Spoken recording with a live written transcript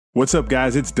What's up,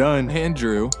 guys? It's Dunn. And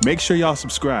Drew. Make sure y'all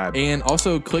subscribe. And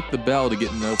also click the bell to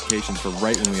get notifications for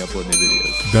right when we upload new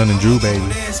videos. Dunn and Drew,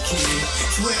 baby.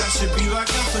 Swear I should be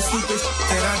locked up for stupid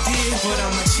that I did, but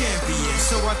I'm a champion.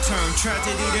 So I turn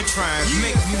tragedy to triumph.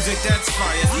 Make music that's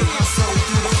fire. Put my soul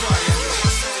through the fire.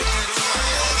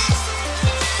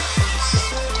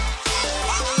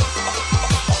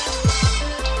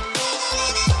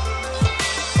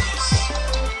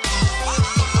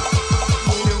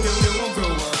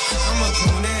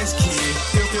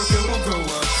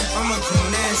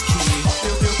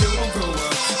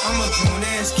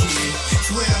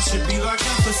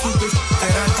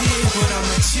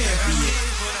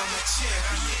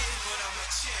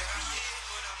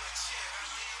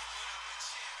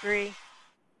 Three,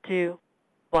 2,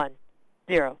 1,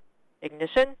 0.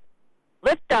 Ignition.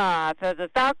 Liftoff of the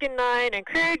Falcon 9 and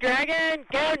Crew Dragon.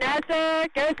 Go NASA.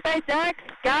 Go SpaceX.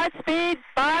 Godspeed.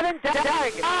 Bob and Doug.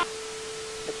 Pitching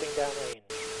down range.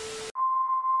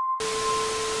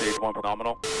 Stage 1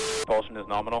 nominal. Propulsion is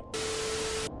nominal.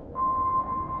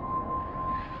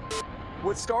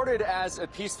 What started as a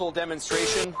peaceful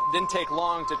demonstration didn't take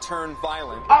long to turn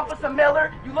violent. Officer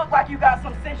Miller, you look like you got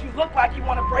some sense. You look like you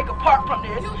want to break apart from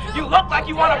this. You look like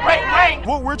you want to break rank.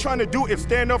 What we're trying to do is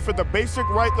stand up for the basic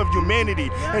rights of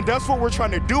humanity. And that's what we're trying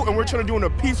to do, and we're trying to do it in a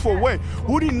peaceful way.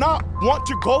 We do not want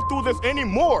to go through this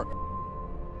anymore.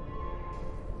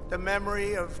 The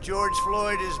memory of George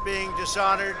Floyd is being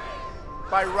dishonored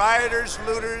by rioters,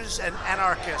 looters, and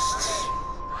anarchists.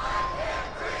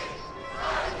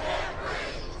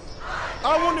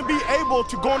 I want to be able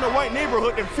to go in the right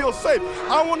neighborhood and feel safe.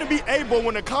 I want to be able,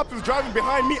 when the cop is driving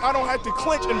behind me, I don't have to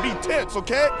clench and be tense,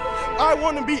 okay? I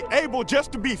want to be able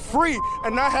just to be free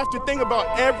and not have to think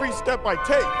about every step I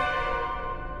take.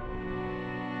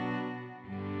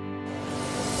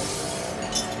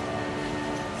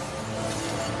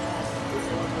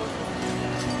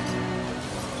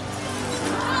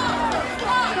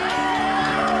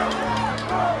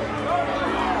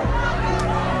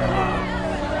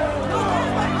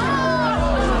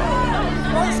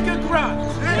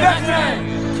 Next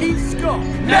name. Keith Scott.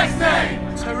 Next name.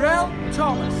 Terrell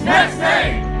Thomas. Next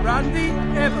name. Randy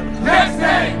Evans. Next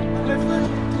name. Clifford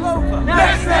Glover.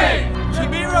 Next name.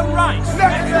 Chimera Rice.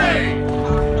 Next name.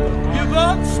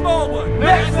 Yvonne Smallwood.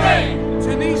 Next name.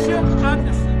 Tanisha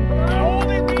Anderson. The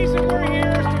only reason we're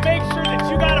here is to make sure that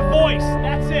you got a voice.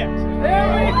 That's it. There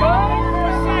we go.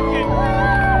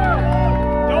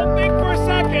 Don't think for a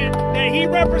second that he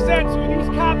represents who these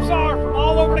cops are from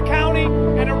all over the county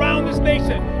and around this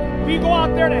nation. We go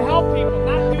out there to help people,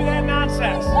 not do that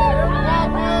nonsense. Let's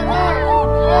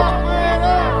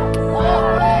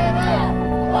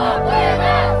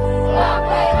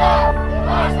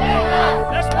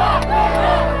walk.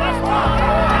 Let's walk.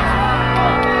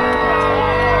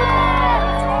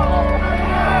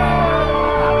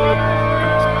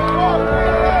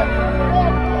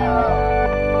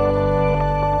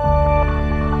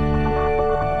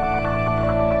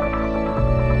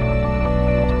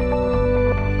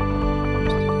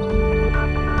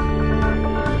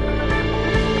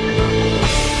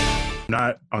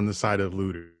 Not on the side of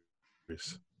looters.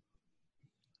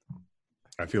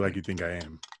 I feel like you think I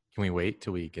am. Can we wait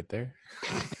till we get there?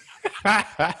 And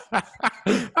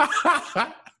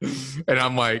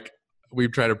I'm like,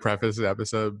 we've tried to preface the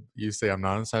episode. You say I'm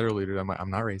not on the side of looters. I'm like,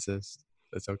 I'm not racist.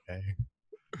 That's okay.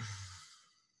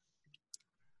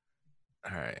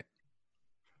 All right.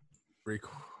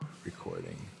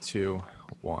 Recording 2,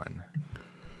 1.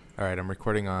 All right, I'm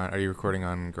recording on. Are you recording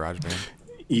on GarageBand?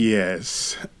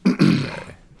 Yes.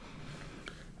 Okay.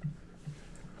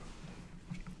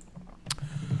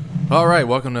 All right,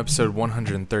 welcome to episode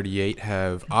 138.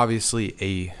 Have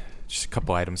obviously just a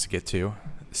couple items to get to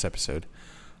this episode.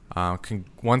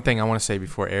 One thing I want to say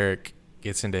before Eric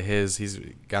gets into he's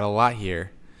got a lot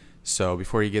here. So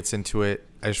before he gets into it,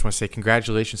 I just want to say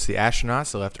congratulations to the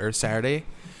astronauts that left Earth Saturday. It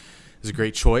was a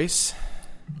great choice.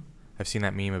 I've seen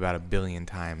that meme about 1 billion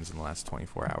times in the last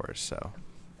 24 hours, so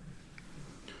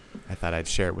I thought I'd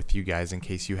share it with you guys in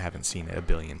case you haven't seen it 1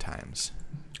 billion times.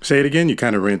 Say it again. You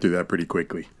kind of ran through that pretty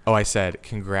quickly. Oh, I said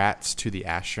congrats to the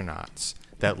astronauts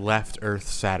that left Earth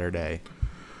Saturday.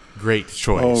 Great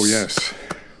choice. Oh, yes.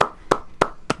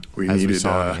 We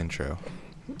saw in the intro.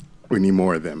 We need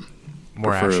more of them.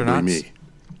 More Preferably astronauts? Me.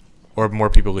 Or more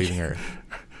people leaving Earth?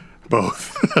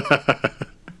 Both.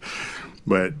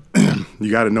 But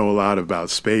you got to know a lot about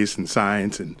space and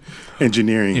science and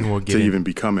engineering to even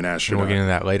become an astronaut. And we'll get into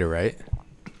that later, right?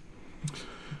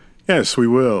 Yes, we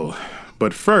will.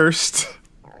 But first,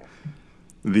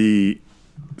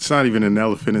 it's not even an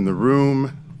elephant in the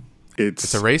room.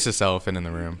 It's a racist elephant in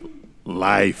the room.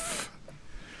 Life.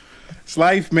 It's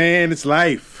life, man. It's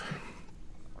life.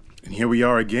 And here we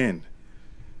are again.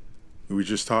 We were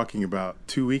just talking about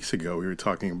 2 weeks ago. We were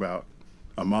talking about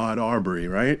Ahmaud Arbery,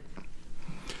 right?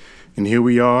 And here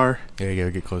we are. Yeah, you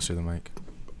gotta get closer to the mic.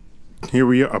 Here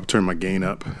we are. I'll turn my gain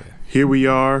up. Here we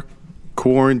are,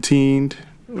 quarantined.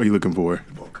 What are you looking for?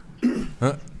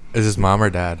 Huh? Is this mom or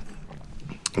dad?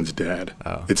 It's dad.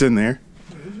 Oh. It's in there.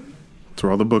 That's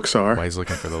where all the books are. Why he's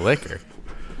looking for the liquor?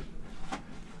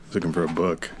 He's looking for a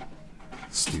book.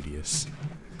 Studious.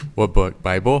 What book?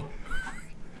 Bible?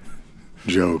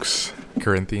 Jokes.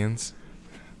 Corinthians?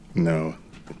 No,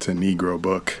 it's a Negro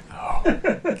book. Oh,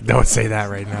 don't say that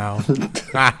right now.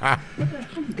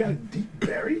 You got it deep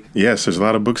buried? Yes, there's a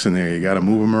lot of books in there. You got to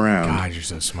move them around. God, you're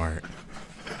so smart.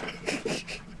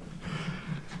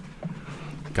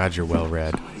 God, you're well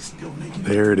read.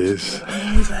 There it is.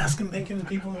 I'm always making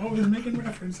people always making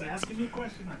reference, asking me a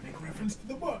question. I make reference to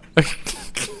the book.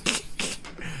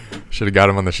 Should have got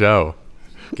him on the show.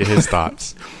 Get his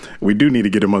thoughts. We do need to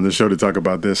get him on the show to talk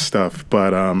about this stuff.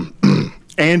 But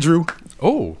Andrew.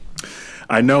 Oh.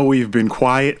 I know we've been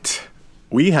quiet.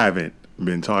 We haven't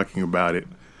been talking about it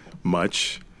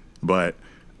much. But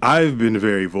I've been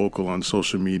very vocal on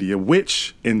social media,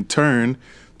 which in turn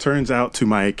turns out to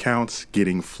my accounts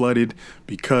getting flooded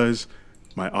because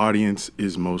my audience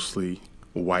is mostly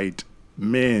white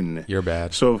men. You're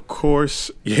bad. So, of course,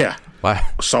 yeah.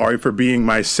 Why? Sorry for being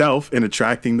myself and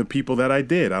attracting the people that I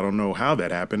did. I don't know how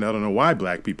that happened. I don't know why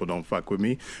black people don't fuck with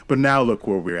me. But now look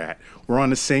where we're at. We're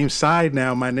on the same side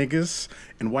now, my niggas.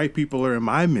 And white people are in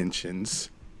my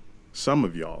mentions. Some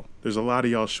of y'all. There's a lot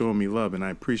of y'all showing me love, and I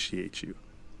appreciate you.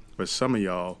 But some of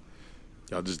y'all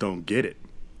just don't get it.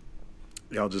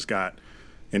 Y'all just got,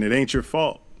 and it ain't your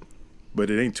fault, but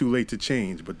it ain't too late to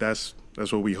change. But that's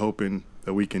what we hoping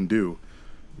that we can do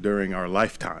during our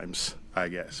lifetimes, I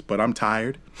guess. But I'm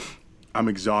tired. I'm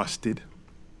exhausted.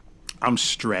 I'm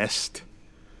stressed.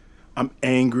 I'm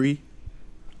angry.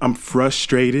 I'm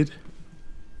frustrated.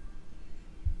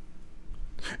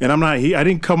 And I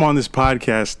didn't come on this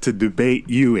podcast to debate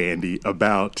you, Andy,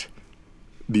 about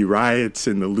the riots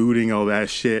and the looting, all that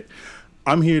shit.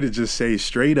 I'm here to just say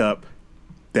straight up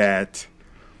that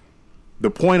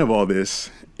the point of all this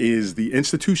is the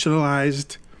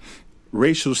institutionalized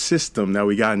racial system that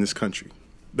we got in this country.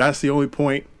 That's the only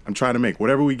point I'm trying to make.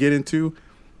 Whatever we get into,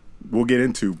 we'll get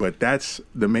into, but that's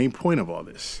the main point of all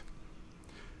this.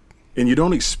 And you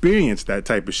don't experience that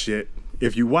type of shit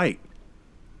if you white,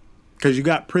 because you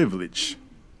got privilege.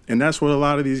 And that's what a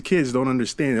lot of these kids don't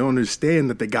understand. They don't understand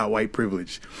that they got white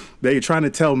privilege. They're trying to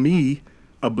tell me,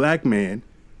 a black man,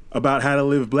 about how to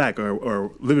live black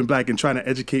or living black, and trying to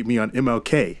educate me on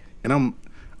MLK. And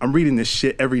I'm reading this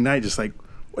shit every night just like,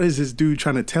 what is this dude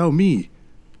trying to tell me?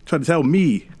 Trying to tell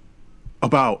me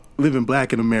about living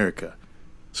black in America.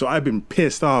 So I've been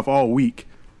pissed off all week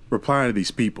replying to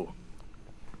these people.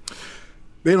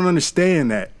 They don't understand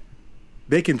that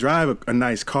they can drive a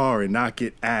nice car and not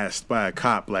get asked by a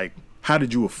cop, like, how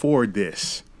did you afford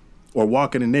this? Or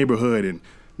walk in the neighborhood and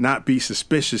not be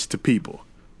suspicious to people.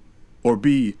 Or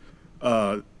be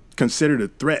considered a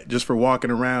threat just for walking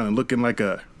around and looking like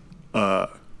a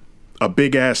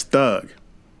big ass thug.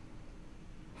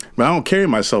 But I don't carry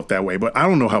myself that way. But I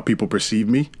don't know how people perceive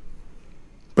me.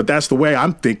 But that's the way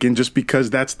I'm thinking, just because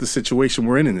that's the situation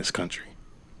we're in this country.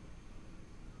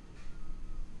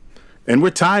 And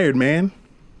we're tired, man.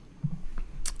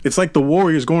 It's like the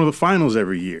Warriors going to the finals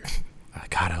every year.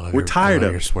 God, I love we're tired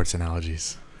of your sports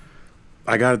analogies.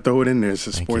 I got to throw it in there. It's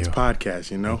a Thank sports you.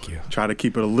 podcast, you know? Thank you. Try to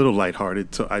keep it a little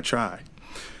lighthearted, so I try.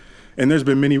 And there's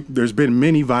been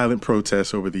many violent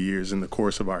protests over the years in the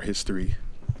course of our history.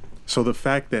 So the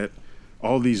fact that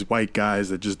all these white guys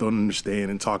that just don't understand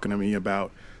and talking to me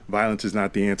about violence is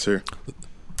not the answer,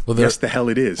 yes, the hell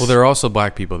it is. Well, there are also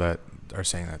black people that are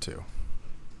saying that too.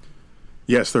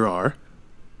 Yes, there are.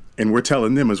 And we're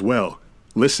telling them as well,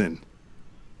 listen,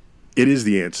 it is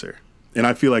the answer. And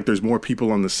I feel like there's more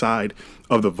people on the side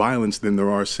of the violence than there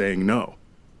are saying no,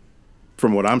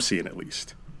 from what I'm seeing at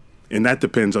least. And that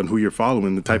depends on who you're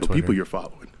following, the type of people you're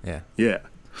following. Yeah.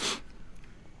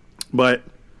 But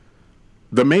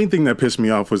the main thing that pissed me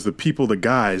off was the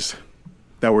guys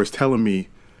that were telling me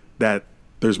that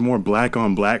there's more black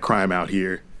on black crime out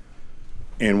here,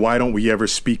 and why don't we ever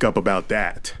speak up about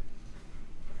that?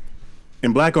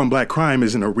 And black on black crime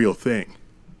isn't a real thing.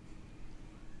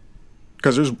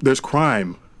 Because there's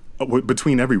crime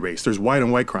between every race. There's white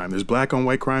on white crime. There's black on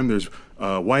white crime. There's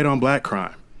white on black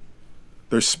crime.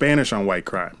 There's Spanish on white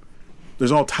crime.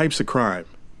 There's all types of crime.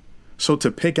 So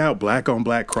to pick out black on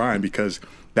black crime because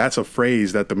that's a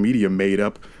phrase that the media made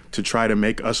up to try to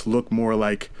make us look more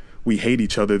like we hate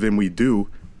each other than we do,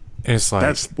 And it's like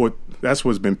that's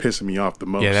what's been pissing me off the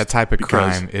most. Yeah, that type of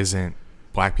crime isn't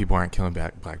black people aren't killing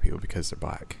black people because they're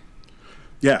black.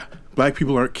 Yeah, black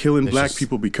people aren't killing black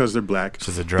people because they're black.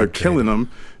 They're killing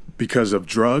them because of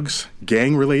drugs,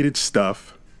 gang-related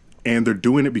stuff, and they're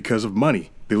doing it because of money.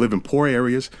 They live in poor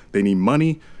areas. They need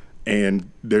money,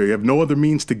 and they have no other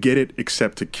means to get it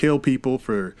except to kill people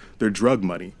for their drug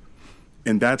money.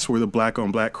 And that's where the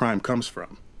black-on-black crime comes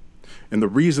from. And the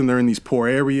reason they're in these poor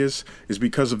areas is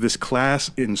because of this class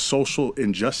and social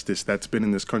injustice that's been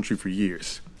in this country for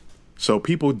years. So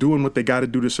people doing what they got to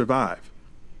do to survive.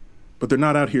 But they're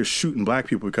not out here shooting black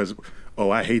people because,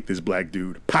 oh, I hate this black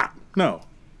dude. Pop! No.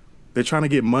 They're trying to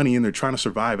get money and they're trying to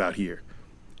survive out here.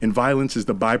 And violence is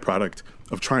the byproduct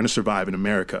of trying to survive in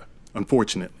America,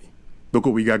 unfortunately. Look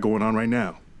what we got going on right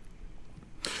now.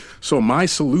 So my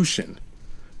solution,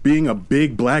 being a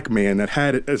big black man that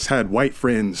has had white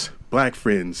friends, black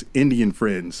friends, Indian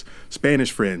friends,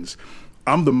 Spanish friends,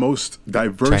 I'm the most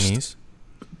diverse. Chinese?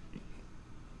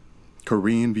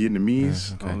 Korean,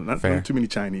 Vietnamese, okay. Not too many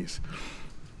Chinese.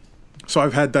 So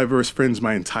I've had diverse friends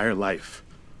my entire life.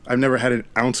 I've never had an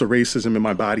ounce of racism in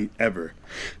my body ever.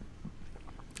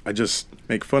 I just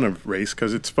make fun of race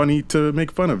because it's funny to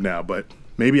make fun of now, but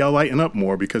maybe I'll lighten up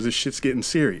more because this shit's getting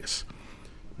serious.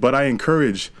 But I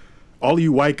encourage all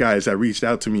you white guys that reached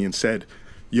out to me and said,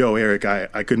 yo, Eric,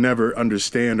 I could never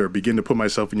understand or begin to put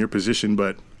myself in your position,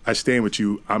 but I stand with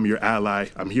you. I'm your ally.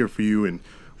 I'm here for you, and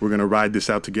we're going to ride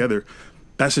this out together.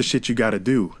 That's the shit you got to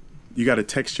do. You got to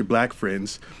text your black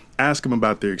friends, ask them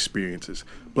about their experiences.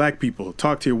 Black people,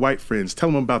 talk to your white friends, tell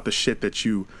them about the shit that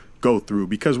you go through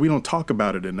because we don't talk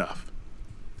about it enough.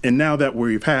 And now that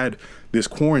we've had this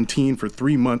quarantine for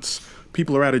 3 months,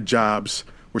 people are out of jobs,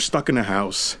 we're stuck in a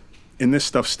house, and this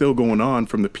stuff's still going on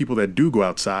from the people that do go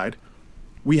outside.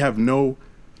 We have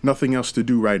nothing else to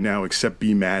do right now except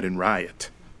be mad and riot.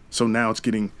 So now it's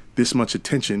getting this much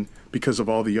attention because of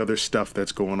all the other stuff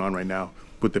that's going on right now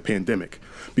with the pandemic.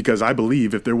 Because I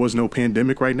believe if there was no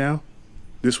pandemic right now,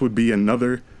 this would be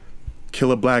another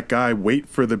kill a black guy, wait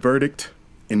for the verdict,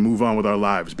 and move on with our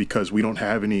lives because we don't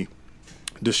have any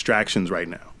distractions right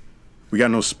now. We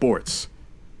got no sports.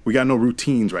 We got no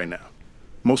routines right now.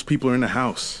 Most people are in the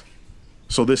house.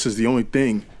 So this is the only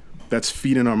thing that's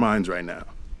feeding our minds right now.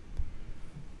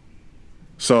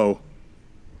 So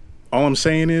all I'm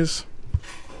saying is,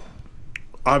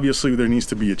 obviously there needs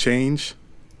to be a change.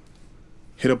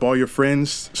 Hit up all your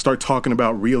friends, start talking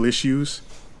about real issues.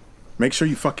 Make sure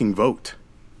you fucking vote.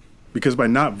 Because by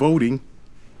not voting,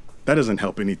 that doesn't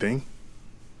help anything.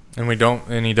 And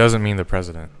he doesn't mean the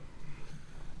president.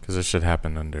 Because this should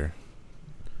happen under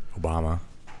Obama.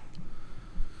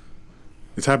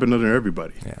 It's happened under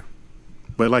everybody. Yeah.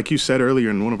 But like you said earlier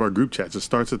in one of our group chats, it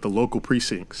starts at the local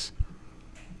precincts.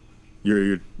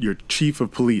 Your chief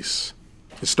of police.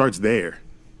 It starts there.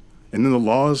 And then the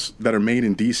laws that are made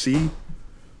in D.C.,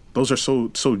 those are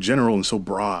so general and so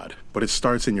broad. But it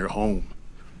starts in your home.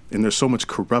 And there's so much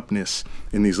corruptness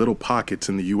in these little pockets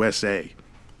in the USA.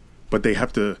 But they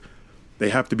have to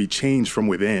be changed from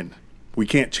within. We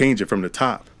can't change it from the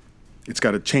top. It's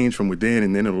got to change from within,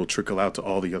 and then it'll trickle out to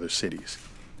all the other cities.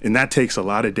 And that takes a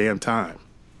lot of damn time.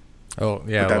 Oh,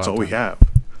 yeah. But that's all we have.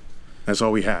 That's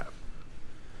all we have.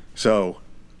 So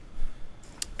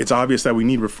it's obvious that we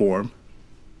need reform,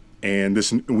 and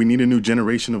we need a new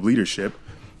generation of leadership.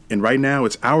 And right now,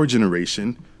 it's our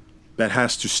generation that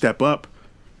has to step up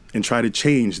and try to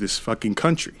change this fucking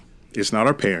country. It's not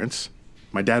our parents.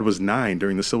 My dad was 9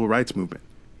 during the Civil Rights Movement.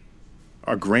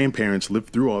 Our grandparents lived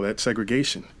through all that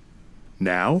segregation.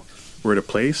 Now, we're at a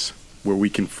place where we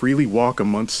can freely walk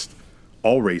amongst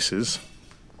all races,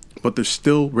 but there's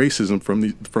still racism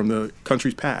from the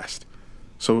country's past.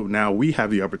 So now we have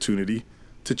the opportunity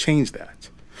to change that.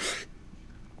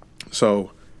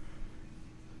 So,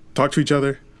 talk to each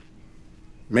other,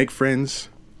 make friends,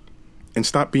 and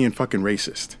stop being fucking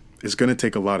racist. It's going to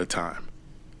take a lot of time.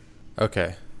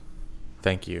 Okay.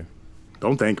 Thank you.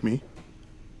 Don't thank me.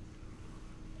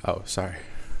 Oh, sorry.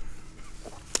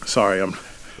 Sorry, I'm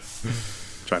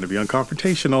trying to be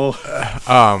unconfrontational.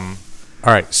 All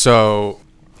right, so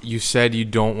you said you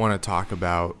don't want to talk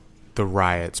about the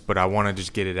riots, but I want to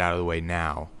just get it out of the way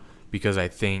now because I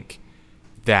think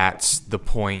that's the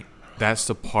point. That's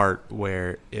the part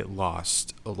where it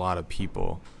lost a lot of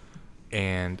people.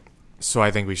 And so I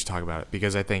think we should talk about it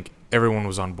because I think everyone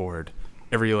was on board.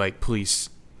 Every police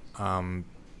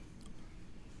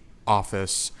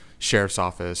office, sheriff's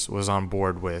office was on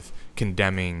board with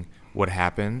condemning what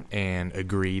happened and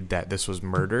agreed that this was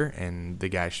murder and the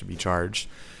guy should be charged.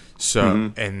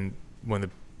 So, and when the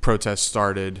protests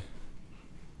started,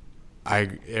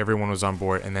 everyone was on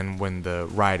board, and then when the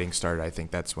rioting started, I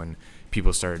think that's when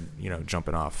people started,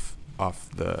 jumping off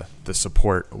the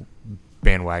support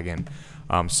bandwagon.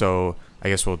 So I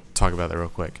guess we'll talk about that real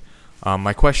quick.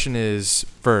 My question is,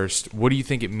 first, what do you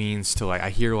think it means to, I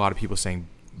hear a lot of people saying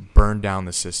burn down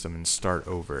the system and start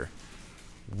over.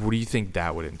 What do you think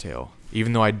that would entail?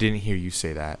 Even though I didn't hear you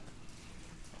say that.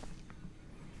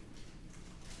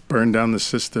 Burn down the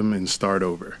system and start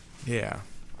over. Yeah.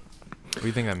 What do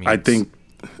you think that means?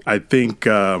 I think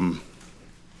I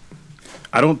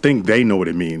don't think they know what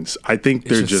it means. I think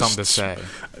they're just something to say.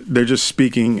 They're just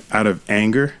speaking out of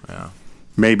anger. Yeah.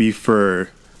 Maybe for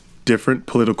different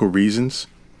political reasons,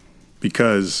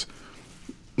 because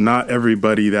not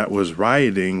everybody that was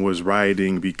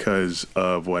rioting because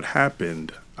of what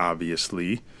happened,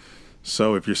 obviously.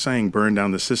 So if you're saying burn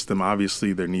down the system,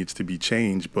 obviously there needs to be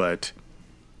change, but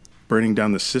burning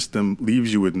down the system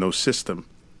leaves you with no system.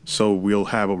 So we'll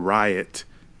have a riot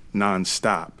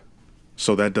nonstop.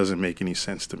 So that doesn't make any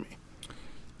sense to me.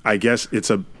 I guess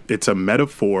it's a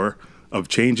metaphor of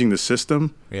changing the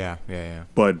system. Yeah.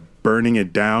 But burning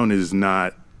it down is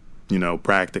not,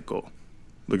 practical.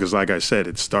 Because like I said,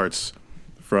 it starts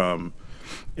from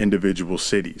individual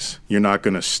cities. You're not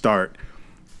going to start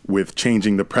with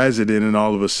changing the president and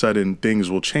all of a sudden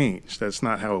things will change. That's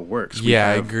not how it works. Yeah,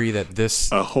 I agree that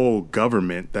this... a whole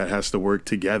government that has to work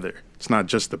together. It's not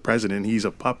just the president. He's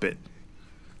a puppet.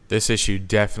 This issue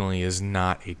definitely is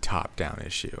not a top-down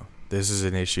issue. This is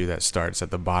an issue that starts at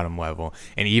the bottom level.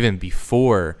 And even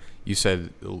before you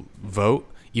said vote,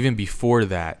 even before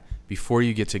that, before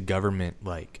you get to government,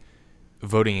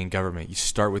 voting in government, you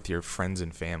start with your friends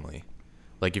and family.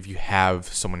 Like if you have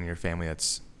someone in your family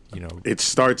that's, It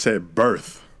starts at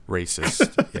birth.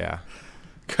 Racist, yeah.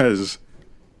 Because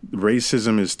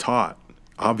racism is taught,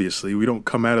 obviously. We don't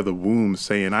come out of the womb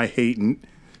saying, I hate,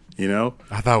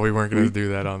 I thought we weren't going to do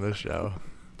that on this show.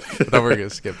 I thought we were going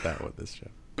to skip that with this show.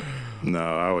 No,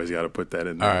 I always got to put that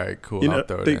in there. All right, cool. I'll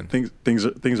throw it in.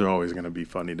 Things are always going to be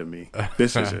funny to me.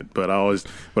 This isn't, but I always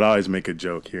make a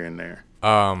joke here and there.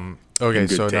 Okay,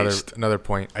 so another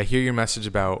point. I hear your message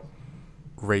about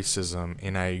racism,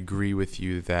 and I agree with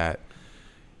you that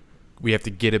we have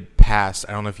to get it past.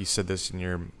 I don't know if you said this in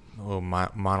your little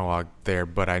monologue there,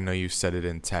 but I know you said it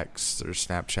in text or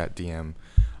Snapchat DM.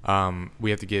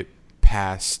 We have to get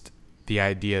past the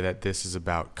idea that this is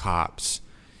about cops,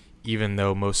 even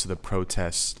though most of the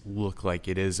protests look like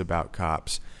it is about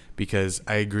cops, because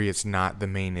I agree it's not the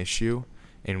main issue,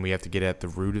 and we have to get at the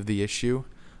root of the issue.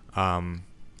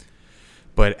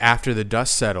 But after the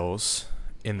dust settles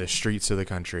in the streets of the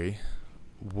country,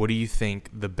 what do you think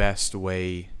the best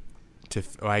way to...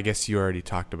 I guess you already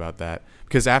talked about that.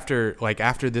 Because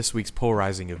after this week's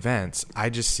polarizing events, I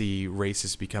just see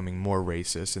racists becoming more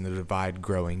racist and the divide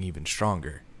growing even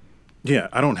stronger. Yeah,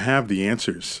 I don't have the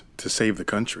answers to save the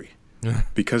country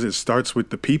because it starts with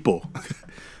the people.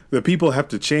 The people have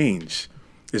to change.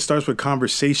 It starts with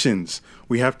conversations.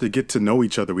 We have to get to know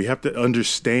each other. We have to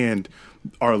understand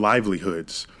our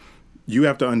livelihoods. You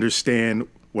have to understand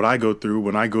what I go through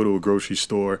when I go to a grocery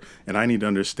store, and I need to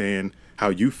understand how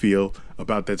you feel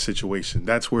about that situation.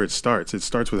 That's where it starts. It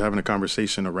starts with having a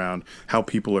conversation around how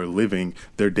people are living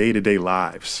their day-to-day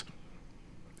lives.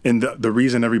 And the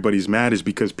reason everybody's mad is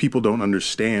because people don't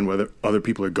understand what other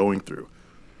people are going through.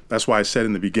 That's why I said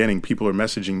in the beginning, people are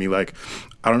messaging me like,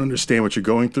 I don't understand what you're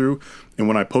going through. And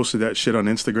when I posted that shit on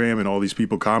Instagram and all these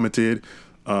people commented,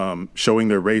 showing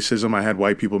their racism, I had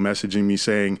white people messaging me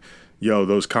saying, yo,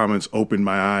 those comments opened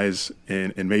my eyes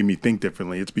and made me think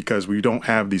differently. It's because we don't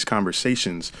have these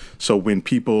conversations. So when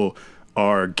people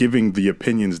are giving the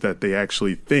opinions that they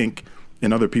actually think,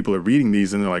 and other people are reading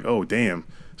these and they're like, oh, damn.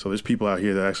 So there's people out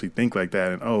here that actually think like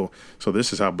that. And, oh, so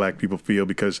this is how black people feel,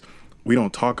 because we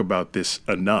don't talk about this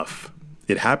enough.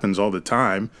 It happens all the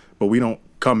time, but we don't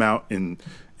come out and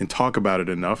talk about it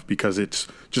enough because it's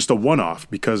just a one-off,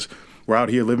 because we're out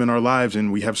here living our lives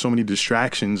and we have so many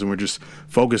distractions and we're just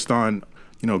focused on,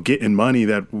 getting money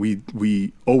that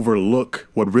we overlook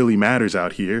what really matters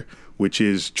out here, which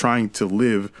is trying to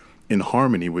live in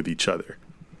harmony with each other.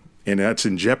 And that's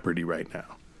in jeopardy right now.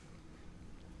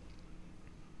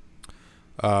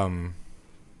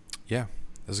 Yeah,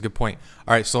 that's a good point.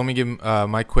 All right, so let me give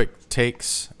my quick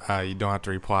takes. You don't have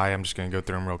to reply. I'm just going to go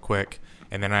through them real quick.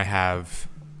 And then I have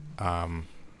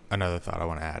another thought I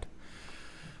want to add.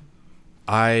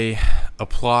 I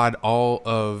applaud all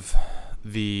of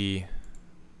the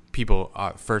people,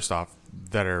 first off,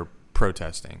 that are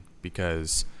protesting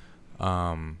because,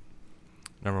 number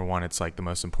one, it's like the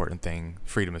most important thing,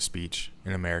 freedom of speech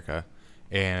in America.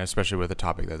 and especially with a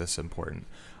topic that is important.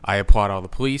 I applaud all the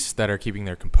police that are keeping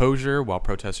their composure while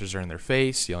protesters are in their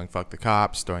face, yelling "fuck the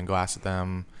cops," throwing glass at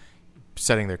them,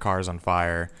 setting their cars on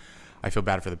fire. I feel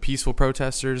bad for the peaceful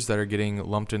protesters that are getting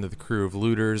lumped into the crew of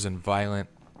looters and violent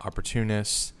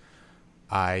opportunists.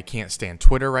 I can't stand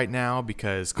Twitter right now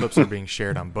because clips are being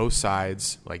shared on both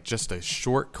sides, like just a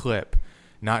short clip,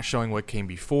 not showing what came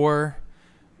before,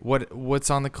 what's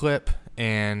on the clip,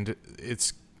 and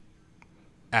it's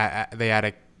they add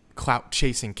a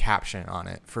clout-chasing caption on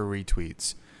it for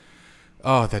retweets.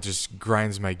 Oh, that just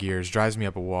grinds my gears, drives me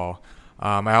up a wall.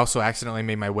 I also accidentally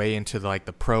made my way into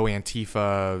the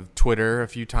pro-Antifa Twitter a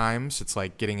few times. It's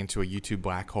like getting into a YouTube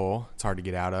black hole. It's hard to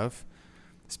get out of.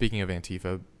 Speaking of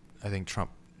Antifa, I think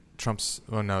Trump's,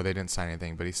 well, no, they didn't sign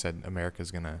anything, but he said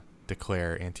America's going to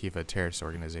declare Antifa a terrorist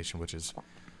organization, which is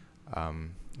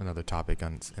another topic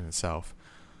in itself.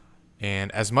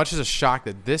 And as much as a shock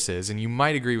that this is, and you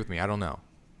might agree with me, I don't know,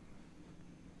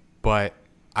 but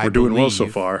we're doing well so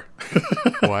far.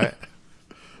 What?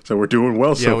 So we're doing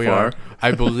well so far. Are.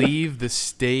 I believe the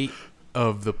state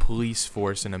of the police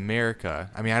force in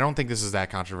America, I mean, I don't think this is that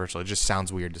controversial. It just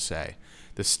sounds weird to say.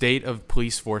 The state of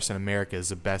police force in America is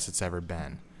the best it's ever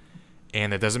been.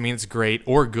 And that doesn't mean it's great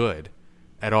or good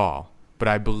at all. But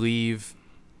I believe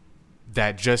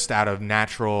that just out of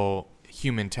natural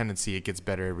human tendency, it gets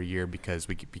better every year because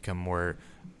we become more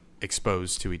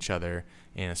exposed to each other,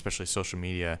 and especially social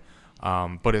media.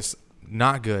 But it's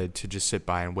not good to just sit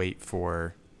by and wait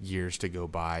for years to go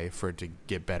by for it to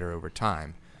get better over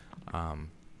time.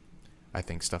 I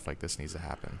think stuff like this needs to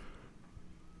happen.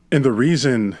 And the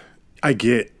reason I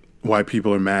get why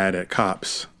people are mad at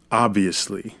cops,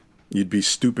 obviously, you'd be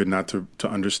stupid not to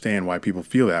understand why people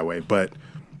feel that way. But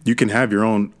you can have your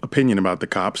own opinion about the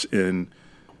cops. And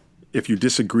if you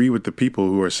disagree with the people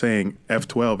who are saying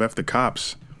F12, F the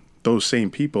cops, those same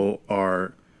people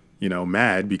are,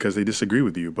 mad because they disagree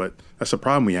with you. But that's the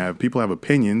problem we have. People have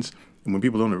opinions. And when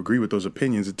people don't agree with those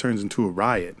opinions, it turns into a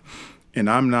riot. And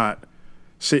I'm not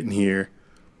sitting here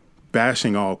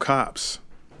bashing all cops.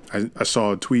 I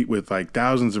saw a tweet with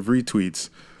thousands of retweets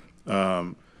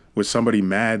with somebody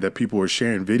mad that people were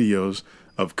sharing videos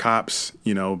of cops,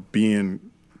 being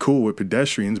cool with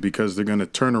pedestrians because they're going to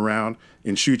turn around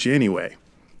and shoot you anyway.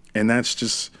 And that's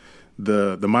just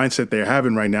the mindset they're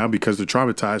having right now because they're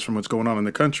traumatized from what's going on in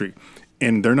the country.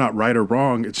 And they're not right or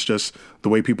wrong. It's just the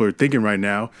way people are thinking right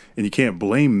now. And you can't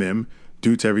blame them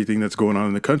due to everything that's going on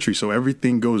in the country. So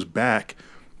everything goes back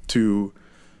to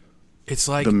it's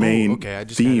like the main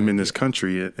theme in this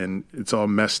country, and it's all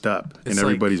messed up. And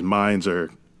everybody's minds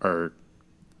are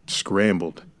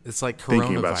scrambled. It's like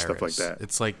thinking about stuff like that.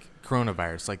 It's like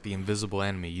coronavirus, like the invisible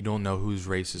enemy. You don't know who's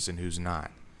racist and who's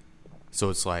not. So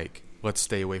it's like, let's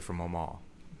stay away from them all.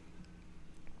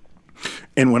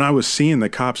 And when I was seeing the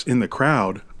cops in the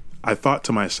crowd, I thought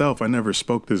to myself, I never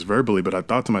spoke this verbally, but I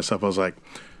thought to myself, I was like,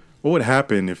 what would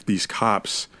happen if these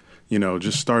cops,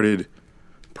 just started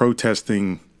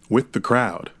protesting with the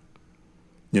crowd?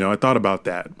 I thought about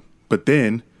that. But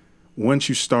then once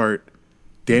you start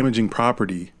damaging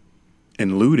property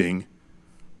and looting,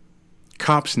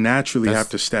 cops naturally have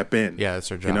to step in. Yeah, that's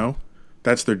their job.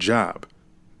 That's their job.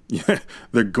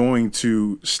 They're going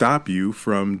to stop you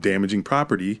from damaging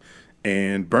property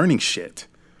and burning shit.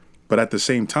 But at the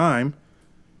same time,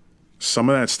 some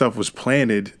of that stuff was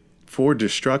planted for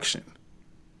destruction.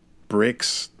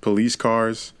 Bricks, police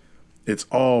cars, it's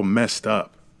all messed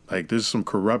up. There's some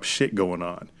corrupt shit going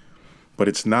on. But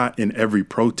it's not in every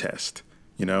protest,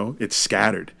 It's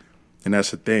scattered. And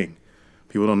that's the thing.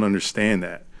 People don't understand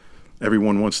that.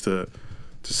 Everyone wants to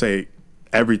say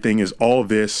everything is all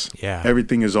this,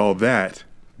 everything is all that,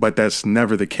 but that's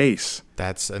never the case.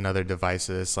 That's another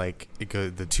divisive. It's like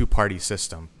the two-party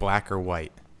system, black or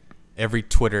white. Every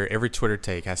Twitter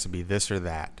take has to be this or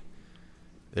that.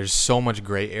 There's so much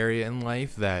gray area in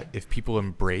life that if people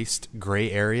embraced gray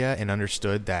area and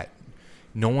understood that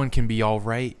no one can be all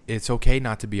right, it's okay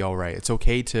not to be all right. It's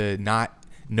okay to not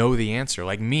know the answer.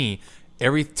 Like me,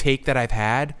 every take that I've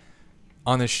had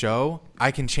on the show,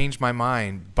 I can change my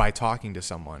mind by talking to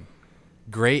someone.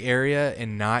 Gray area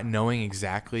and not knowing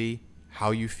exactly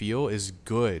how you feel is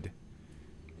good.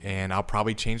 And I'll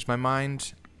probably change my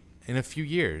mind in a few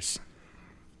years.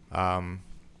 But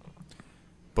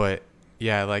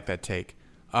yeah, I like that take.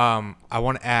 I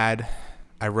want to add,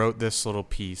 I wrote this little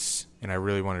piece and I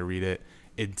really want to read it.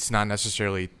 It's not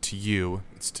necessarily to you,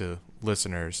 it's to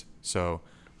listeners. So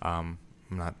I'm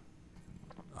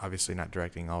obviously not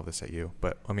directing all this at you,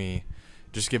 but let me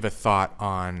just give a thought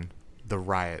on the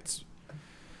riots.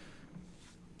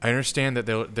 I understand that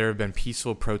there have been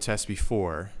peaceful protests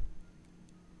before,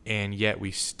 and yet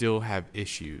we still have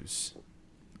issues.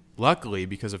 Luckily,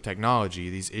 because of technology,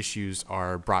 these issues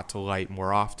are brought to light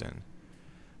more often.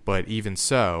 But even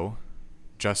so,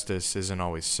 justice isn't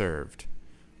always served.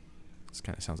 This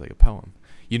kind of sounds like a poem.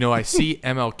 You know, I see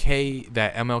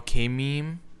that MLK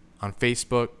meme on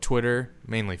Facebook, Twitter,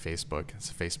 mainly Facebook. It's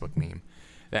a Facebook meme.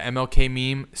 That MLK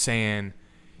meme saying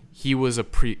he was a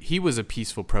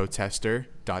peaceful protester, ...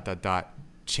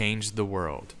 changed the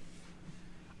world.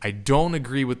 I don't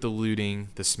agree with the looting,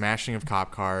 the smashing of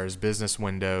cop cars, business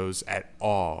windows at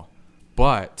all.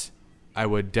 But I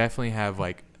would definitely have,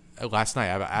 like, last night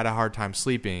I had a hard time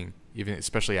sleeping, even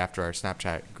especially after our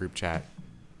Snapchat group chat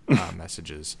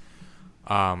messages.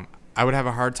 I would have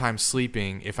a hard time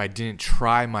sleeping if I didn't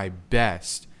try my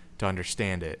best to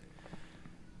understand it.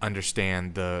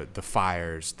 Understand the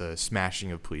fires, the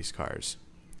smashing of police cars.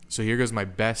 So here goes my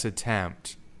best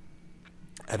attempt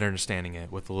at understanding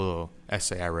it with a little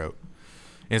essay I wrote.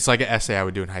 And it's like an essay I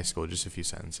would do in high school, just a few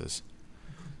sentences.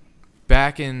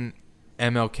 Back in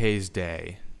MLK's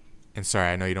day, and sorry,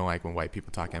 I know you don't like when white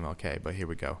people talk MLK, but here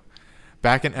we go.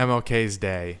 Back in MLK's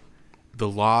day, the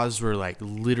laws were like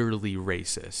literally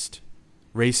racist.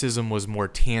 Racism was more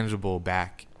tangible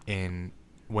back in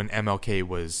when MLK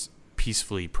was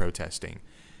peacefully protesting.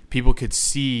 People could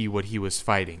see what he was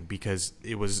fighting because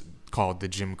it was called the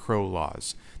Jim Crow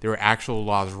laws. There were actual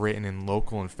laws written in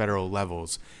local and federal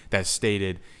levels that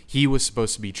stated he was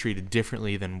supposed to be treated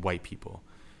differently than white people.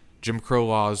 Jim Crow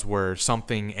laws were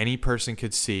something any person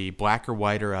could see, black or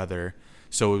white or other,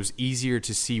 so it was easier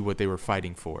to see what they were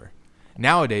fighting for.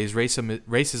 Nowadays,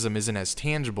 racism isn't as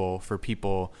tangible for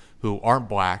people who aren't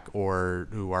black or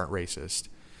who aren't racist.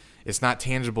 It's not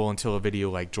tangible until a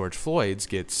video like George Floyd's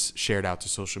gets shared out to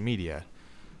social media.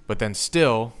 But then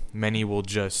still, many will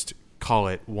just call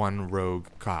it one rogue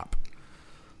cop.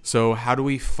 So how do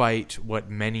we fight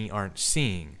what many aren't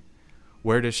seeing?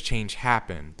 Where does change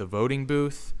happen? The voting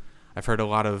booth? I've heard a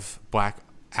lot of black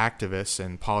activists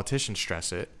and politicians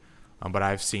stress it, but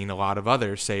I've seen a lot of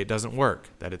others say it doesn't work,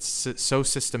 that it's so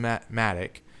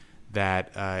systematic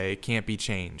that it can't be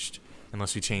changed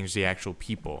unless we change the actual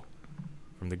people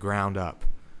from the ground up.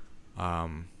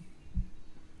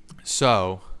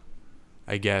 So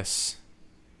I guess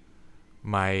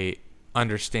my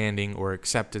understanding or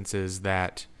acceptance is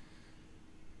that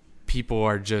people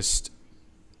are just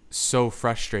so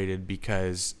frustrated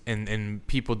because and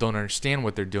people don't understand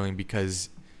what they're doing because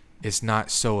it's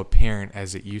not so apparent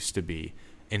as it used to be.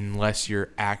 Unless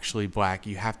you're actually black,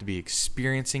 you have to be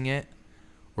experiencing it,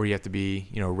 or you have to be,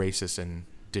 racist and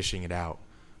dishing it out.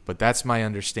 But that's my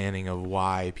understanding of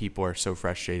why people are so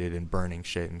frustrated and burning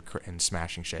shit and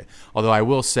smashing shit. Although I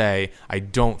will say, I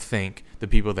don't think the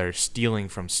people that are stealing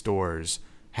from stores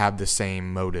have the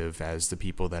same motive as the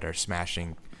people that are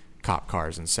smashing cop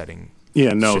cars and setting.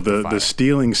 Yeah, no, the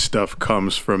stealing stuff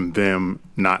comes from them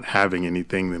not having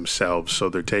anything themselves, so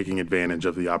they're taking advantage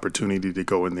of the opportunity to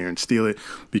go in there and steal it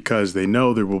because they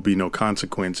know there will be no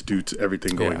consequence due to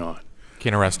everything going on.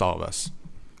 Can't arrest all of us.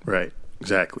 Right,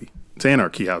 exactly. It's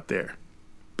anarchy out there.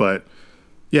 But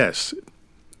yes,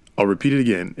 I'll repeat it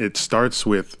again. It starts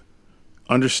with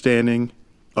understanding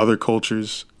other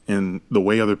cultures and the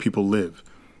way other people live.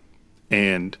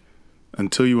 And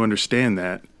until you understand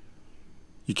that,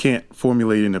 you can't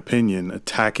formulate an opinion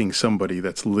attacking somebody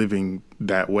that's living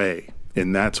that way.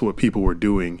 And that's what people were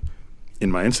doing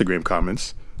in my Instagram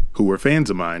comments who were fans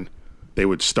of mine. They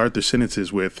would start their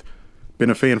sentences with,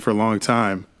 been a fan for a long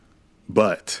time,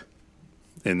 but,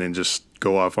 and then just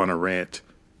go off on a rant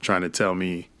trying to tell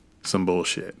me some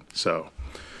bullshit. So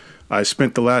I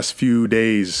spent the last few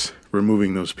days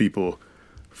removing those people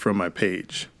from my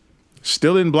page.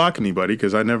 Still didn't block anybody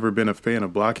because I've never been a fan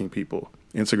of blocking people.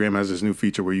 Instagram has this new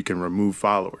feature where you can remove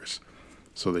followers.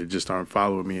 So they just aren't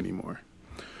following me anymore.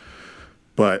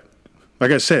 But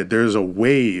like I said, there's a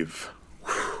wave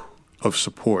of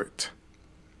support.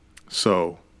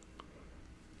 So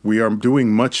we are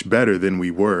doing much better than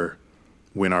we were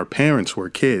when our parents were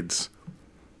kids.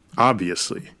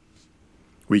 Obviously,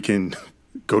 we can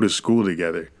go to school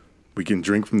together. We can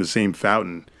drink from the same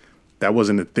fountain. That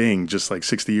wasn't a thing just like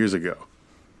 60 years ago.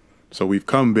 So we've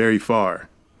come very far.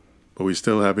 But we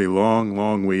still have a long,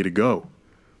 long way to go.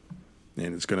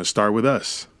 And it's going to start with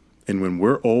us. And when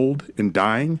we're old and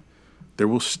dying, there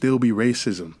will still be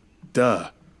racism. Duh.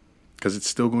 Because it's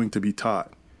still going to be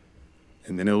taught.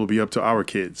 And then it will be up to our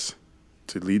kids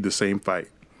to lead the same fight.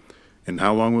 And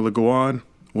how long will it go on?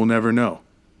 We'll never know.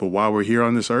 But while we're here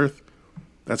on this earth,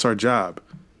 that's our job.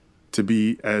 To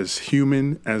be as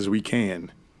human as we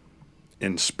can.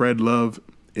 And spread love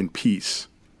and peace.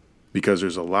 Because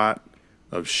there's a lot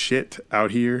of shit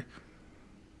out here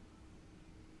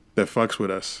that fucks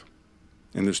with us.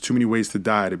 And there's too many ways to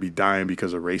die to be dying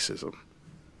because of racism.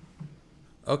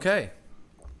 Okay.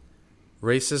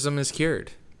 Racism is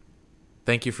cured.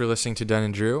 Thank you for listening to Dunn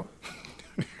and Drew.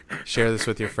 Share this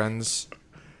with your friends,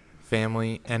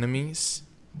 family, enemies.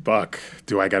 Buck,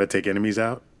 do I got to take enemies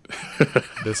out?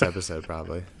 This episode,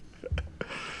 probably.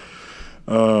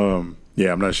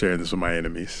 Yeah, I'm not sharing this with my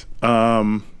enemies.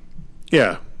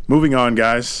 Yeah, moving on,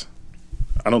 guys.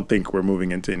 I don't think we're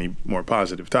moving into any more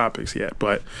positive topics yet,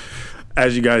 but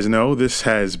as you guys know, this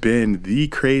has been the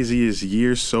craziest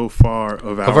year so far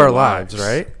of our lives,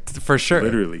 right? For sure.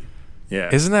 Literally. Yeah.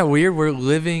 Isn't that weird? We're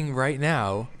living right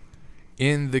now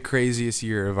in the craziest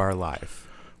year of our life.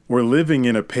 We're living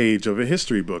in a page of a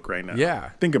history book right now. Yeah.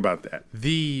 Think about that.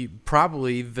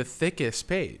 Probably the thickest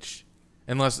page.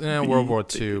 Unless World War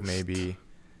II, maybe.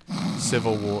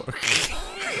 Civil War.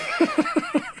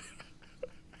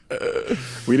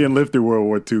 We didn't live through World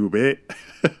War II, bit.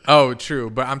 Oh, true.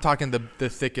 But I'm talking the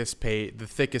thickest page, the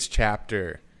thickest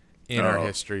chapter in our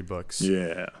history books.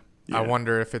 Yeah. I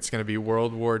wonder if it's going to be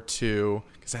World War II,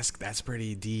 because that's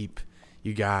pretty deep.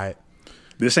 You got...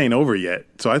 This ain't over yet.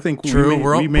 So I think true.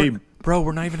 We're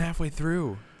not even halfway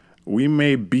through. We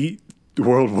may beat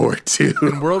World War II.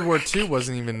 And World War II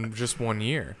wasn't even just 1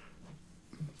 year.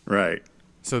 Right.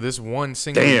 So this one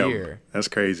single year. That's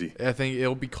crazy. I think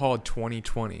it'll be called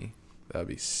 2020. That'd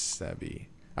be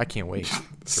I can't wait.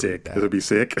 Sick. It'll be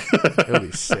sick. It'll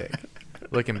be sick.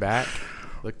 Look back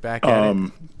at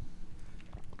it.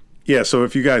 Yeah, so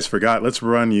if you guys forgot, let's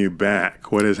run you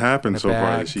back. What has happened so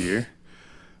far this year?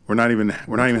 We're not even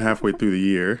halfway through the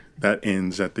year. That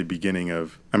ends at the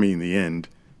the end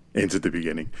ends at the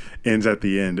beginning. Ends at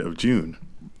the end of June.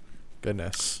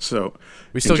 Goodness. So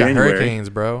we still got hurricanes,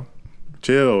 bro.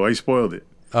 Chill, I spoiled it.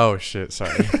 Oh shit,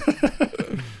 sorry.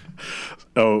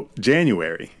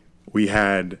 January, we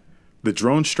had the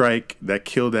drone strike that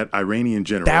killed that Iranian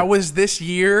general. That was this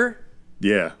year?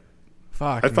 Yeah.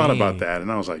 Fuck. I thought about that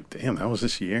and I was like, damn, that was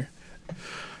this year.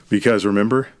 Because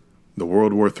remember the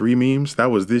World War III memes? That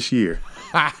was this year.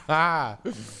 That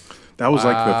was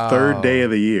like the third day of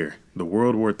the year. The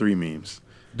World War III memes.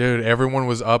 Dude, everyone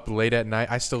was up late at night.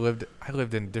 I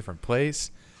lived in a different place.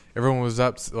 Everyone was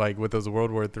up like with those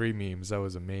World War III memes. That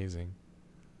was amazing.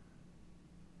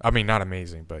 I mean, not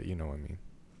amazing, but you know what I mean.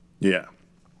 Yeah.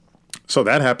 So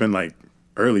that happened like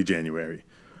early January.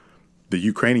 The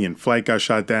Ukrainian flight got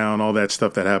shot down, all that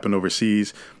stuff that happened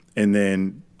overseas. And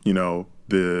then, the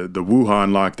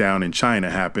Wuhan lockdown in China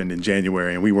happened in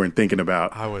January, and we weren't thinking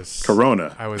about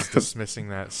Corona. I was dismissing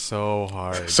that so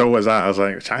hard. So was I. I was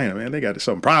like, China, man, they got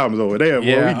some problems over there.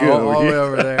 Yeah, boy, we good all the way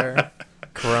over there.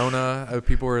 Corona.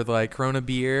 People were like, Corona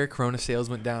beer. Corona sales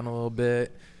went down a little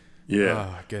bit. Yeah.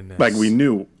 Oh, goodness. Like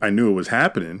I knew it was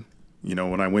happening.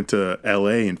 When I went to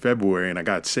LA in February and I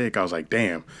got sick, I was like,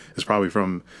 damn, it's probably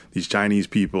from these Chinese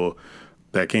people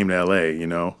that came to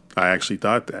LA, I actually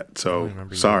thought that. So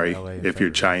sorry if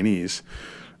you're Chinese.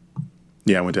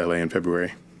 Yeah, I went to LA in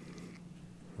February.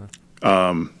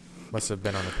 Must have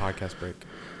been on the podcast break.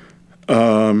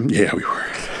 Yeah, we were.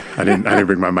 I didn't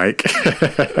bring my mic.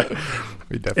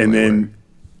 We definitely And then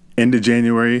end of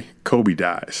January, Kobe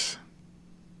dies.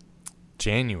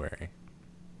 January.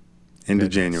 End of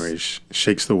January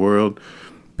shakes the world.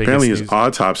 Apparently his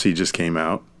autopsy just came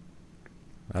out.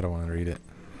 I don't want to read it.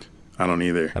 I don't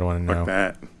either. I don't want to know. Like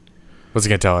that. What's it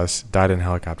going to tell us? Died in a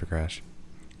helicopter crash.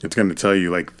 It's going to tell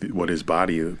you what his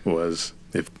body was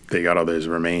if they got all his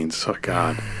remains. Oh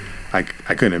God, I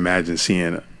couldn't imagine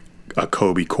seeing a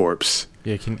Kobe corpse.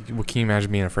 Yeah, can you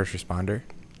imagine being a first responder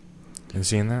and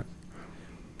seeing that?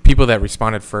 People that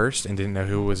responded first and didn't know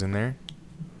who was in there.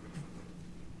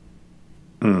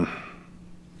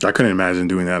 I couldn't imagine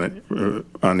doing that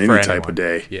on any type of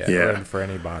day. Yeah. For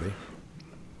anybody.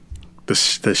 The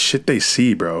shit they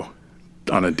see, bro,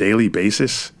 on a daily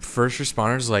basis. First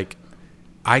responders,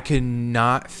 I could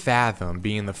not fathom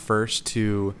being the first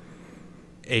to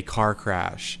a car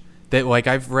crash. That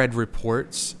I've read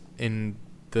reports in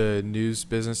the news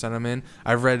business that I'm in.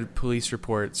 I've read police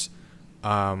reports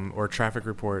or traffic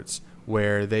reports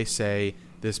where they say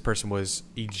this person was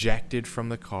ejected from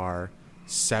the car,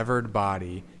 severed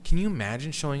body. Can you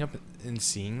imagine showing up and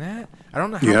seeing that? I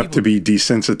don't know how you have to be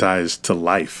desensitized to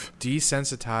life.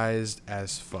 Desensitized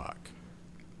as fuck.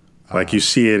 You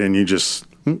see it and you just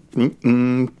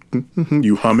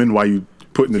you humming while you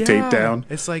putting the tape down.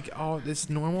 It's it's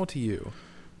normal to you.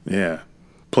 Yeah.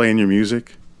 Playing your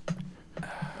music.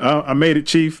 I made it,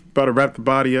 Chief. About to wrap the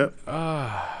body up.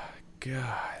 Oh,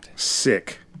 God.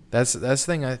 Sick. That's the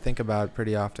thing I think about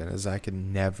pretty often is I could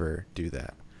never do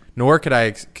that. Nor could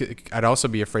I'd also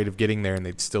be afraid of getting there and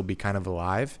they'd still be kind of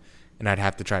alive and I'd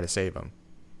have to try to save them.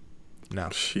 No.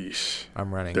 Sheesh.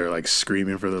 I'm running. They're like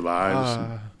screaming for their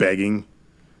lives, begging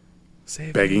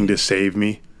to save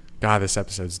me. God, this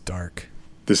episode's dark.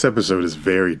 This episode is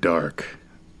very dark.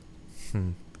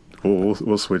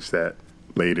 We'll switch that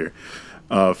later.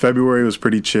 February was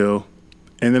pretty chill,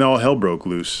 and then all hell broke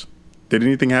loose. Did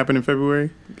anything happen in February?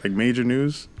 Like major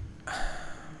news?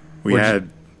 We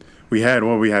had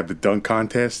the dunk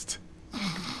contest.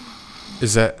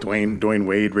 Is that Dwayne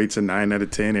Wade rates a 9 out of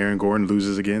 10. Aaron Gordon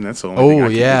loses again. That's the only thing I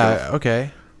can think of.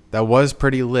 Okay. That was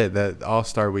pretty lit. That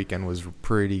All-Star weekend was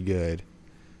pretty good.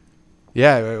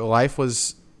 Yeah, life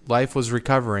was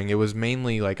recovering. It was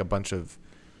mainly like a bunch of,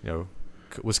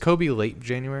 was Kobe late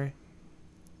January?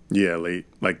 Yeah, late,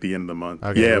 like the end of the month.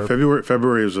 Okay, yeah,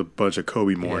 February was a bunch of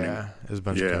Kobe morning. Yeah, it was a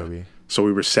bunch of Kobe. So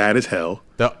we were sad as hell.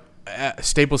 The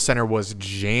Staples Center was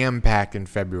jam-packed in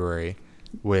February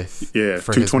for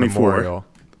 224. his memorial.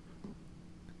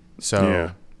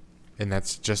 So, and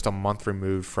that's just a month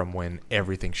removed from when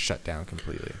everything shut down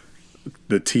completely.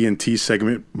 The TNT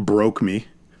segment broke me.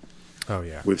 Oh,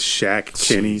 yeah. With Shaq,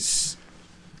 Kenny,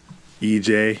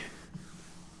 EJ.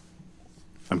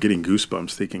 I'm getting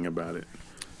goosebumps thinking about it.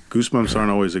 Goosebumps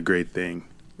aren't always a great thing.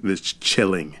 It's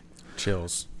chilling.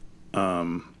 Chills.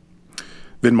 Then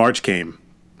March came.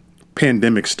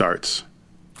 Pandemic starts.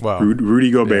 Wow.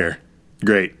 Rudy Gobert. Yeah.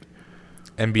 Great.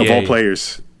 NBA of all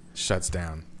players. Shuts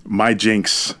down. My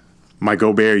jinx. My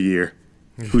Gobert year.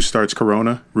 Who starts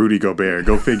Corona? Rudy Gobert.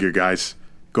 Go figure, guys.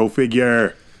 Go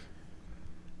figure.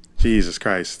 Jesus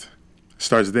Christ.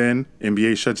 Starts then.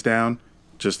 NBA shuts down.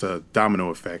 Just a domino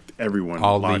effect. Everyone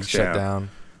all locks leagues shut down.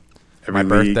 Every my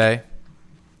birthday.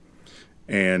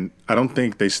 And I don't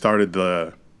think they started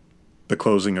the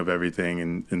closing of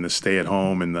everything and the stay at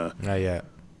home and the not yet.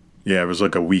 Yeah, it was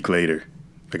like a week later,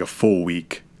 like a full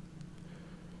week,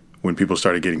 when people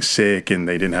started getting sick and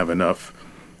they didn't have enough.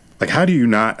 Like, how are you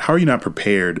not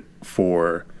prepared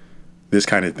for this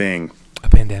kind of thing? A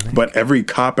pandemic. But every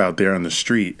cop out there on the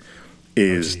street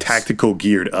is tactical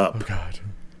geared up. Oh God.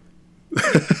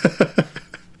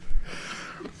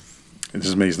 It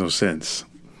just makes no sense.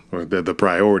 Or the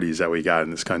priorities that we got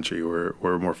in this country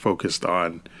we're more focused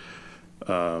on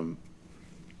that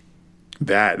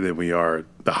than we are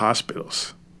the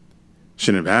hospitals.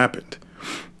 Shouldn't have happened.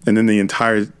 And then the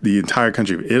entire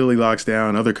country of Italy locks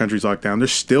down, other countries lock down.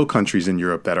 There's still countries in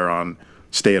Europe that are on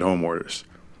stay-at-home orders.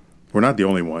 We're not the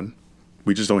only one.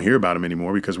 We just don't hear about them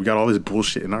anymore because we got all this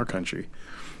bullshit in our country.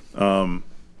 I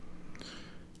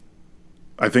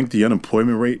think the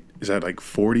unemployment rate is at like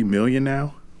 40 million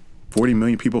now. 40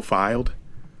 million people filed.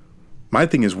 My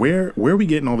thing is, where are we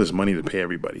getting all this money to pay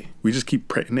everybody? We just keep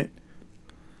printing it.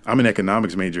 I'm an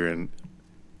economics major, and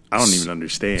I don't even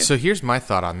understand. So here's my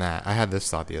thought on that. I had this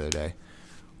thought the other day.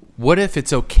 What if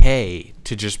it's okay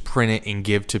to just print it and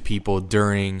give to people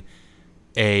during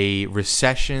a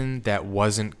recession that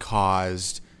wasn't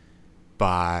caused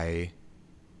by,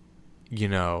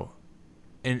 an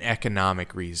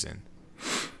economic reason?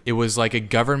 It was like a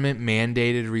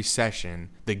government-mandated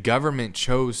recession. The government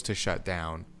chose to shut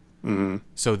down. Mm-hmm.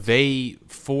 So they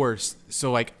forced...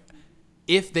 So, like,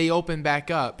 if they open back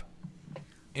up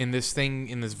and this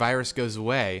virus goes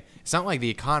away, it's not like the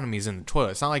economy's in the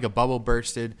toilet. It's not like a bubble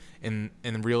bursted in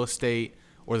real estate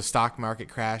or the stock market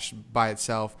crashed by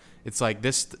itself. It's like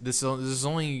this is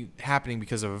only happening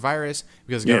because of a virus,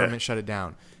 because the government shut it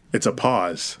down. It's a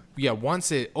pause. Yeah,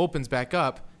 once it opens back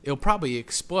up, it'll probably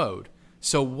explode.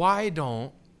 So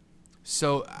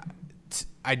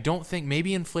I don't think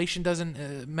maybe inflation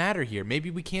doesn't matter here. Maybe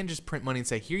we can just print money and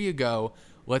say, here you go.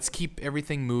 Let's keep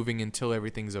everything moving until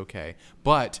everything's okay.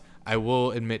 But I will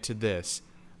admit to this.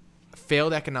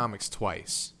 Failed economics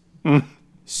twice.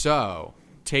 So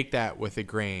take that with a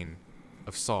grain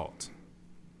of salt.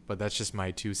 But that's just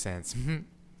my 2 cents.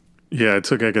 Yeah, I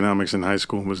took economics in high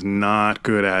school and was not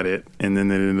good at it. And then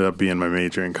it ended up being my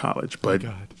major in college. But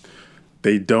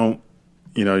they don't,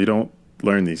 you don't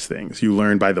learn these things. You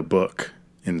learn by the book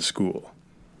in school.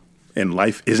 And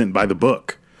life isn't by the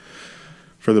book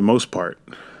for the most part.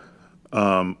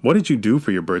 What did you do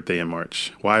for your birthday in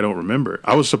March? Well, I don't remember.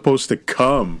 I was supposed to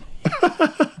come.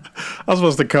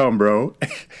 Bro.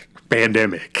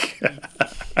 Pandemic.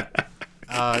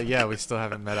 Yeah, we still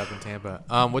haven't met up in Tampa.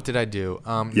 What did I do?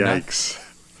 Yikes.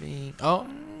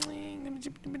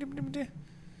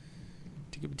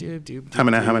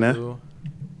 Hamana.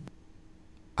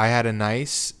 I had a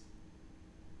nice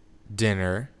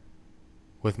dinner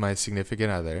with my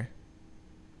significant other.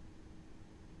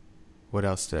 What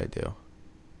else did I do?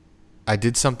 I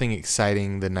did something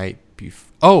exciting the night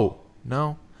before. Oh,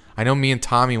 no. I know me and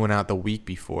Tommy went out the week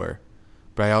before,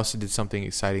 but but I also did something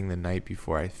exciting the night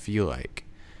before. I feel like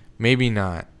maybe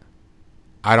not.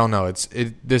 I don't know.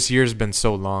 This year's been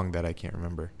so long that I can't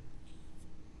remember.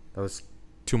 That was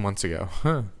 2 months ago.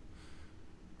 Huh.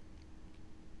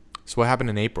 So what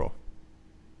happened in April?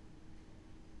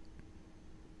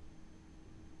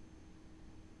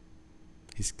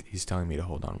 He's telling me to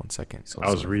hold on 1 second. So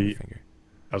I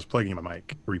was plugging my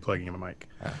mic, replugging my mic.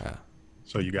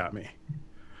 So you got me.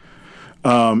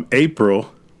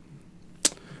 April.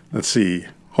 Let's see.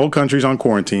 Whole country's on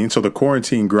quarantine. So the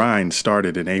quarantine grind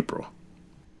started in April.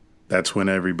 That's when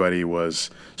everybody was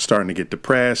starting to get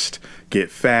depressed, get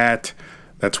fat.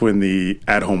 That's when the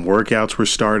at-home workouts were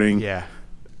starting. Yeah.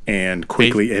 And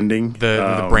quickly ending.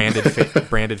 The branded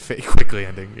quickly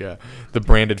ending. Yeah. The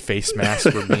branded face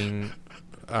masks were being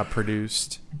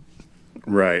produced.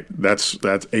 Right. That's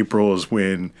April is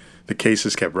when the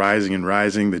cases kept rising and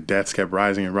rising. The deaths kept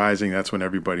rising and rising. That's when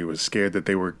everybody was scared that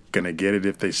they were going to get it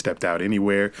if they stepped out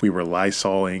anywhere. We were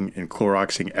Lysoling and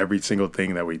Cloroxing every single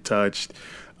thing that we touched.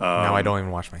 Now I don't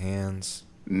even wash my hands.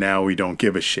 Now we don't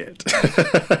give a shit.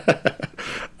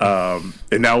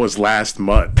 And that was last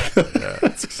month. Yeah,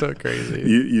 it's so crazy.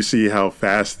 You see how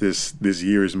fast this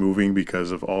year is moving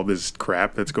because of all this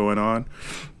crap that's going on.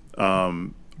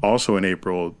 Also in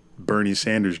April, Bernie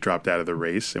Sanders dropped out of the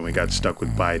race and we got stuck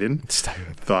with Biden.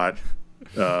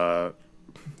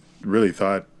 Really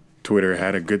thought Twitter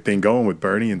had a good thing going with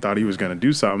Bernie and thought he was going to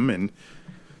do something. And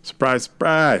surprise,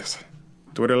 surprise,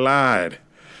 Twitter lied.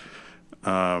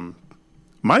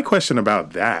 My question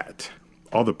about that,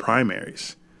 all the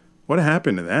primaries, what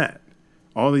happened to that?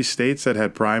 All these states that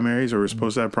had primaries or were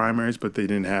supposed to have primaries, but they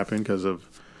didn't happen because of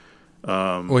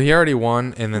well, he already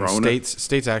won, and then Rona.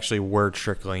 states actually were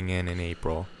trickling in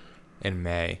April and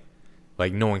May.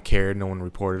 Like, no one cared. No one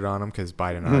reported on them because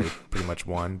Biden already pretty much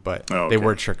won, but they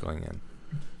were trickling in.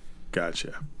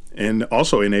 Gotcha. And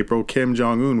also in April, Kim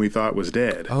Jong-un we thought was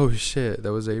dead. Oh, shit.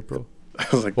 That was April? I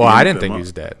was like, well, I didn't think he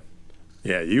was dead.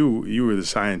 Yeah, you were the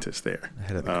scientist there.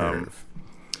 Ahead of the curve.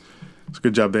 It's a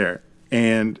good job there.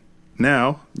 And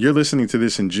now you're listening to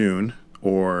this in June,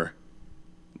 or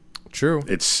true.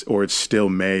 It's still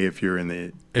May if you're in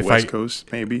the West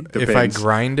Coast, maybe. Depends. If I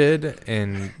grinded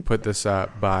and put this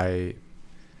up by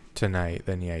tonight,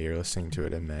 then yeah, you're listening to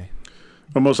it in May.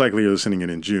 Well, most likely you're listening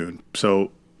it in June.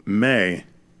 So May,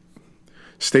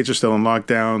 states are still in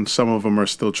lockdown. Some of them are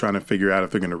still trying to figure out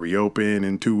if they're going to reopen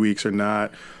in 2 weeks or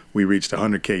not. We reached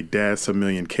 100,000 deaths, 1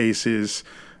 million cases.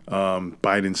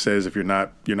 Biden says if you're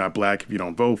not black if you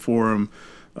don't vote for him.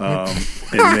 And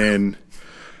then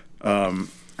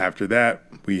after that,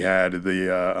 we had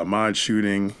the Ahmaud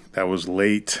shooting. That was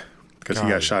late because he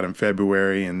got shot in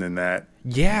February, and then that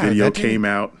video came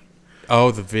out.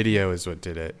 Oh, the video is what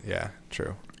did it. Yeah,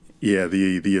 true. Yeah,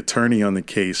 the attorney on the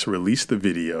case released the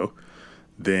video.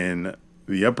 Then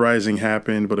the uprising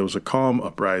happened, but it was a calm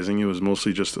uprising. It was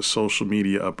mostly just a social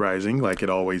media uprising, like it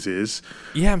always is.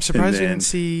 Yeah, I'm surprised we didn't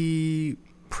see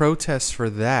protests for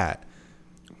that.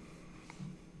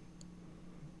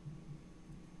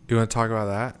 You want to talk about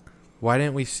that? Why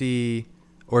didn't we see,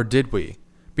 or did we?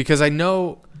 Because I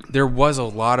know there was a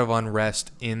lot of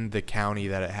unrest in the county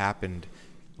that it happened,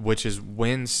 which is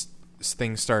when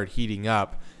things started heating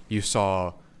up. You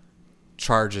saw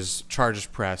charges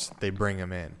pressed. They bring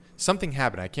them in. Something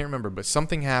happened. I can't remember, but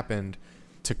something happened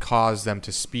to cause them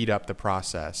to speed up the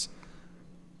process.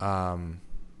 I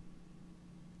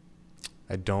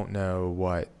don't know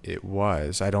what it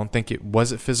was. I don't think it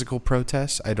was physical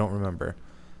protests. I don't remember.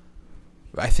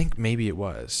 I think maybe it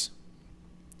was.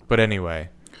 But anyway.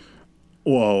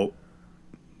 Well,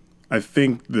 I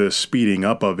think the speeding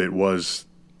up of it was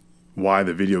why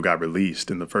the video got released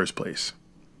in the first place.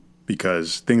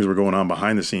 Because things were going on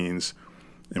behind the scenes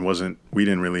and we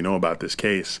didn't really know about this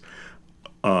case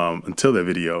until the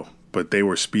video, but they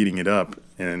were speeding it up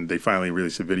and they finally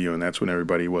released the video, and that's when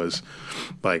everybody was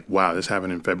like, wow, this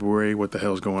happened in February? What the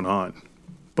hell's going on?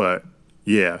 But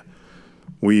yeah,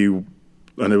 and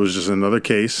it was just another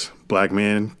case, black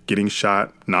man getting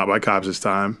shot, not by cops this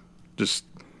time, just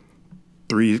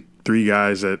three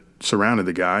guys that surrounded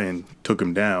the guy and took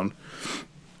him down,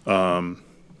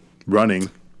 running.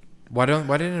 Why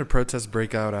didn't a protest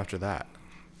break out after that?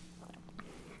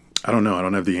 I don't know. I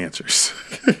don't have the answers.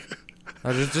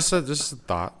 Just a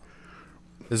thought.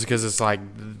 Is it because it's like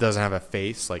it doesn't have a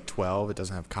face, like 12? It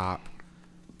doesn't have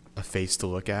a face to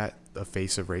look at, a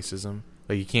face of racism.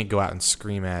 Like you can't go out and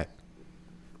scream at.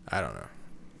 I don't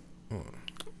know.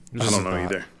 I don't know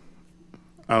either.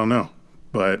 I don't know,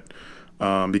 but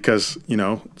because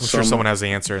I'm sure someone has the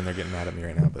answer and they're getting mad at me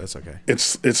right now, but that's okay.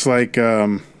 It's like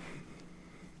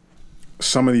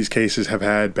some of these cases have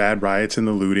had bad riots in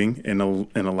the looting, and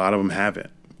a lot of them haven't.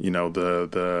 You know,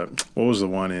 the what was the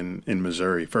one in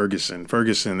Missouri, Ferguson,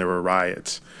 there were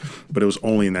riots, but it was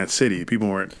only in that city. People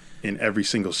weren't in every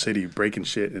single city breaking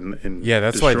shit and yeah,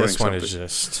 that's why this something. One is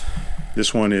just.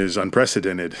 This one is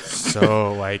unprecedented.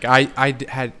 So like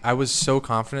I was so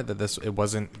confident that it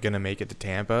wasn't gonna make it to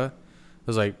Tampa. I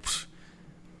was like,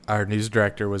 our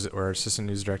assistant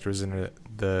news director was in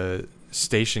the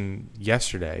station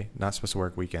yesterday. Not supposed to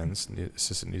work weekends. The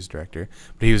assistant news director,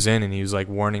 but he was in and he was like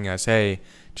warning us, hey,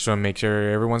 just want to make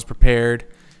sure everyone's prepared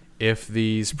if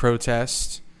these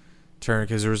protests turn,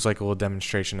 because there was like a little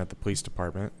demonstration at the police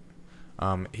department.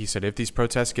 He said if these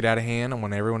protests get out of hand, I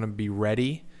want everyone to be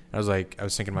ready. I was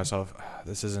thinking to myself,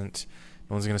 this isn't,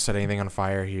 no one's going to set anything on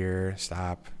fire here.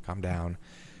 Stop, calm down.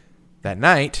 That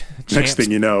night, next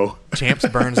thing you know, Champs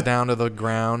burns down to the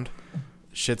ground.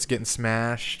 Shit's getting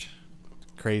smashed.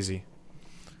 Crazy.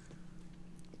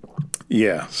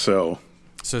 Yeah, so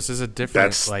this is a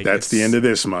different. That's the end of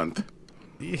this month.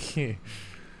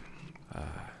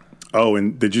 Oh,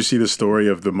 and did you see the story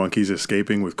of the monkeys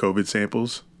escaping with COVID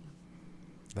samples?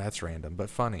 That's random, but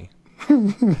funny.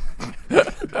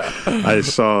 I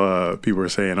saw people were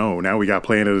saying, "Oh, now we got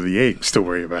Planet of the Apes to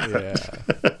worry about." Yeah,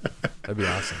 that'd be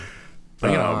awesome.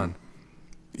 Bring it on.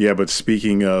 Yeah, but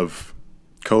speaking of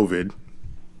COVID,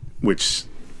 which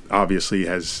obviously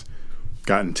has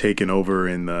gotten taken over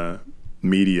in the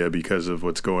media because of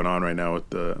what's going on right now with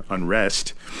the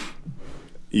unrest,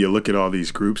 you look at all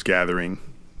these groups gathering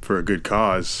for a good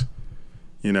cause.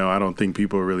 You know, I don't think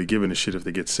people are really giving a shit if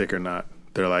they get sick or not.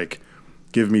 They're like,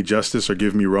 give me justice or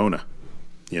give me Rona,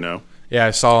 you know? Yeah,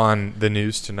 I saw on the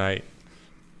news tonight,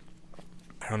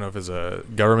 I don't know if it's a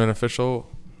government official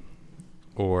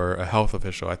or a health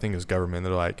official. I think it's government.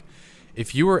 They're like,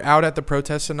 if you were out at the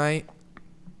protest tonight,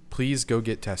 please go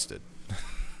get tested.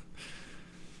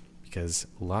 Because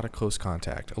a lot of close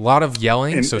contact. A lot of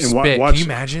yelling, and spit. Can you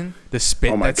imagine the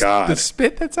spit? Oh my God. The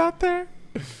spit that's out there?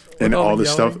 And all the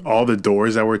stuff, all the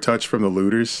doors that were touched from the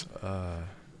looters.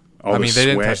 They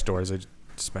didn't touch doors. They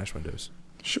smashed windows.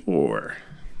 Sure.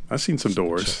 I've seen some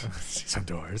doors.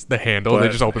 The handle. They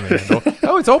just opened the handle.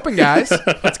 Oh, it's open, guys.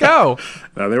 Let's go.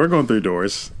 No, they were going through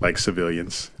doors like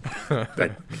civilians,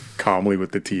 like calmly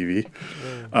with the TV.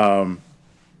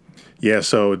 Yeah,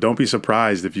 so don't be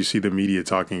surprised if you see the media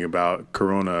talking about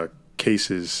corona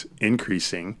cases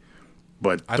increasing,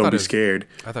 but don't be scared.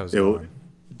 I thought it was gone.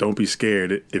 Don't be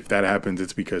scared. If that happens,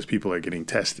 it's because people are getting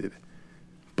tested.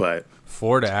 But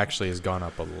Florida actually has gone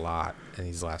up a lot in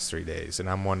these last 3 days, and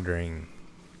I'm wondering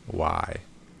why.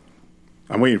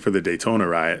 I'm waiting for the Daytona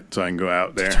riot so I can go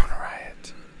out there. Daytona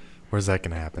riot. Where's that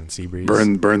going to happen?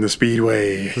 Seabreeze? Burn the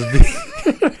speedway.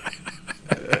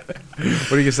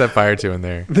 What do you set fire to in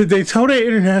there? The Daytona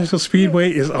International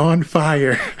Speedway is on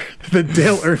fire. The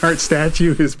Dale Earnhardt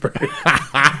statue is burning.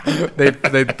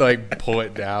 they like pull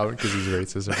it down because he's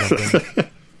racist or something.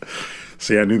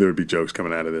 See, I knew there would be jokes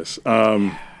coming out of this.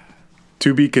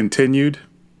 To be continued.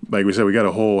 Like we said, we got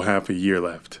a whole half a year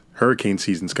left. Hurricane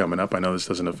season's coming up. I know this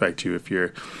doesn't affect you if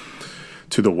you're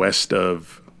to the west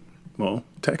of,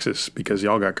 Texas, because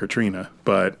y'all got Katrina.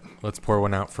 But let's pour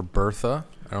one out for Bertha.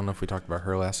 I don't know if we talked about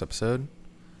her last episode.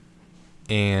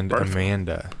 And Bertha.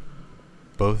 Amanda.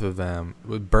 Both of them.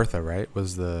 Bertha, right?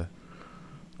 Was the...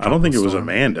 I don't think it was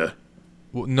Amanda.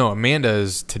 Well, no, Amanda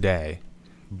is today.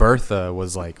 Bertha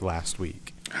was like last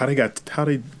week. How they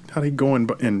go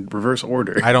in reverse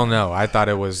order? I don't know. I thought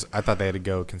they had to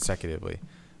go consecutively.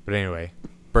 But anyway,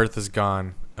 Bertha's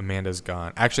gone. Amanda's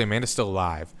gone. Actually, Amanda's still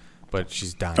alive, but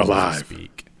she's dying as we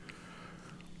speak.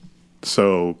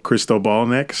 So, Cristobal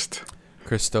next?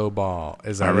 Cristobal.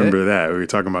 Is that I remember that. We were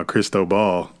talking about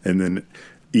Cristobal. And then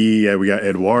we got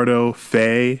Eduardo,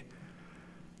 Faye,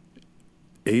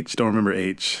 H. Don't remember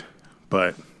H.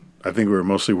 But I think we were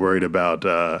mostly worried about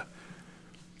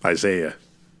Isaiah.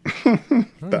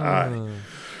 The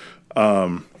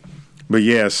I. But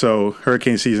yeah, so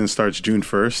hurricane season starts June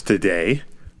 1st today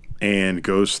and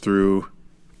goes through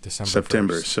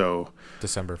September. 1st. So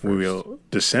December 1st.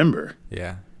 December.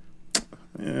 Yeah.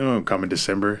 Come in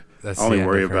December. That's the end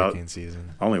of hurricane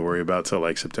season. I only worry about till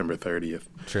like September 30th.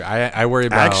 True. I worry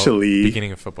about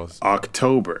beginning of football season.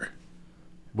 October.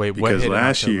 Wait, what because hit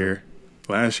last year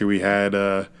we had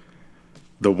the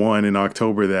one in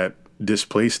October that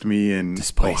displaced me in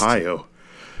Ohio.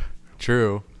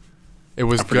 True. It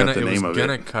was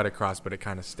gonna cut across, but it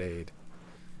kind of stayed.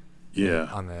 Yeah.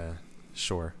 On the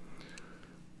shore.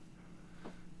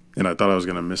 And I thought I was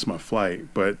going to miss my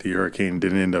flight, but the hurricane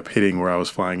didn't end up hitting where I was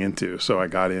flying into, so I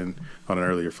got in on an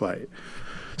earlier flight.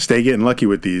 Stay getting lucky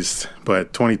with these,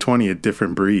 but 2020 a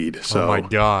different breed. So oh my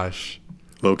gosh.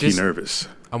 Low-key nervous.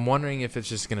 I'm wondering if it's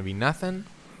just going to be nothing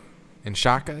and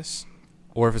shock us,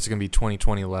 or if it's going to be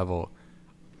 2020 level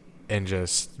and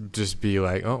just be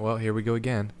like, oh, well, here we go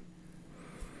again.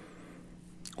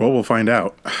 Well, we'll find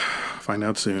out. Find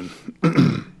out soon.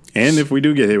 And if we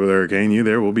do get hit with a hurricane,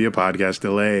 there will be a podcast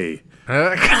delay.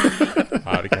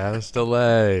 Podcast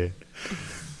delay.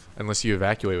 Unless you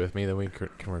evacuate with me, then we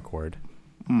can record.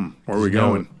 Where are we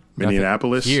going?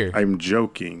 Minneapolis? Here. I'm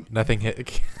joking. Nothing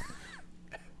hit.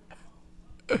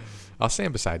 I'll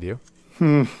stand beside you.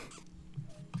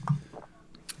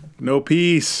 No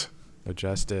peace. No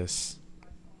justice.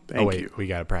 Thank you. We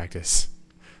got to practice.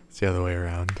 It's the other way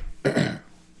around.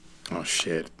 Oh,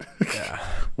 shit. Yeah.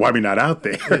 Why are we not out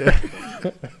there?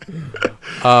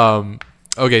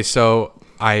 Okay, so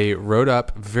I wrote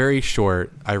up very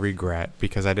short, I regret,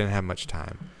 because I didn't have much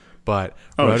time. But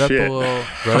wrote up a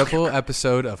little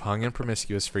episode of Hung and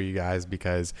Promiscuous for you guys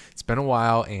because it's been a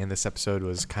while and this episode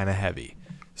was kind of heavy.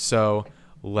 So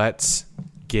let's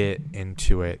get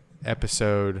into it.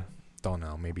 Episode, don't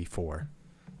know, maybe 4.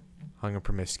 Hung and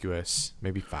Promiscuous,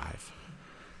 maybe 5.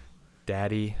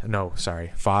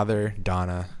 Father,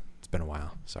 Donna. It's been a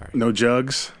while. Sorry. No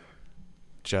Jugs?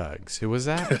 Jugs. Who was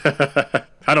that?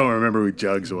 I don't remember who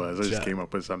Jugs was. I just came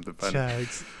up with something funny.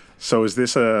 Jugs. So is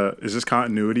this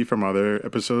continuity from other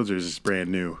episodes, or is this brand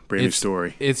new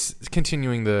story? It's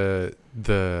continuing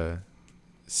the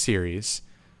series,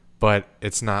 but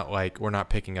it's not like we're not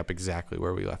picking up exactly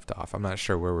where we left off. I'm not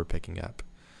sure where we're picking up,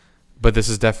 but this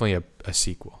is definitely a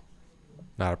sequel,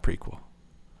 not a prequel.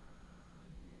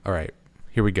 All right,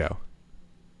 here we go.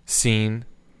 Scene.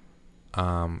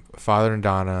 Father and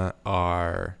Donna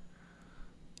are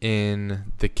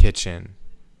in the kitchen,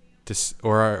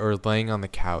 or laying on the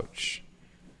couch,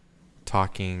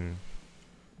 talking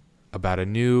about a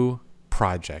new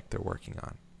project they're working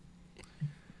on.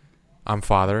 I'm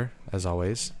Father, as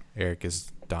always. Eric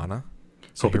is Donna.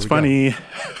 So hope it's funny.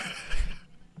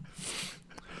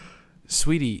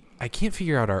 Sweetie, I can't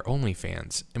figure out our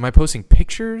OnlyFans. Am I posting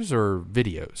pictures or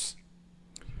videos?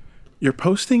 You're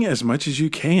posting as much as you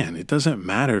can. It doesn't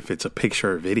matter if it's a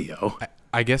picture or video.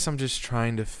 I guess I'm just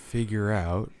trying to figure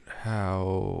out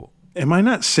how... Am I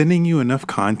not sending you enough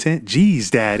content?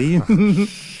 Jeez, Daddy.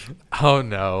 Oh,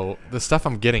 no. The stuff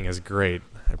I'm getting is great.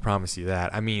 I promise you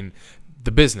that. I mean,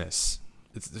 the business.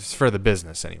 It's for the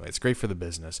business anyway. It's great for the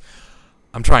business.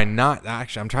 I'm trying not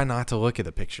to look at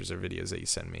the pictures or videos that you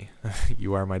send me.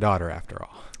 You are my daughter, after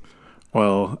all.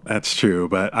 Well, that's true,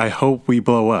 but I hope we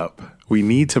blow up. We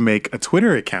need to make a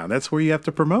Twitter account. That's where you have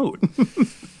to promote.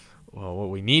 Well, what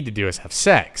we need to do is have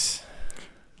sex.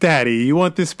 Daddy, you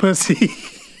want this pussy?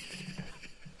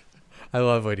 I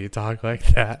love when you talk like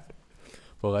that.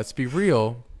 Well, let's be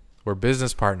real. We're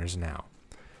business partners now.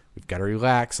 We've got to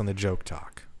relax on the joke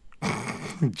talk.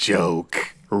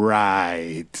 Joke.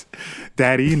 Right.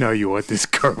 Daddy, you know you want this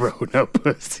Corona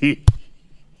pussy.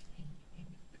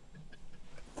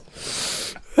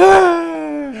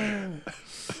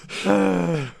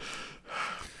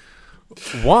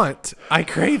 Want? I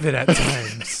crave it at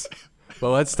times.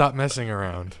 But let's stop messing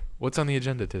around. What's on the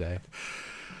agenda today?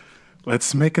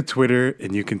 Let's make a Twitter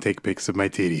and you can take pics of my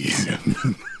titties.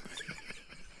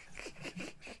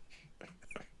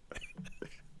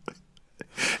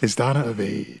 Is Donna of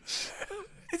age?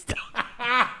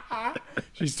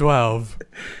 She's 12.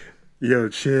 Yo,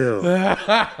 chill. This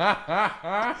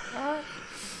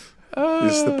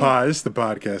is the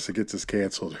podcast that gets us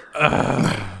canceled.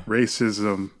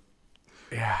 Racism.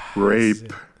 Yeah.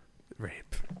 Rape.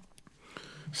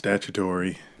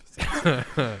 Statutory.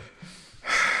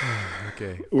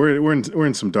 Okay. We're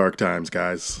in some dark times,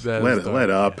 guys. Let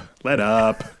up.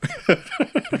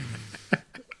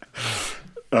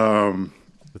 Good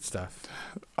stuff.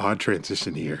 Odd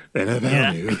transition here.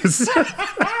 NFL news. I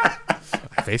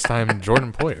FaceTimed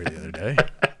Jordan Poyer the other day.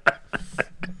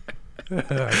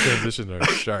 Transitions are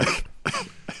sharp.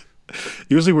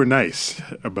 Usually we're nice,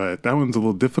 but that one's a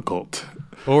little difficult.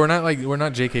 Well, we're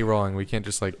not J.K. Rowling. We can't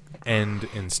just end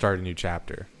and start a new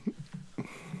chapter.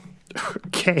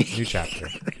 Okay. New chapter.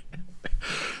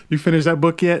 You finished that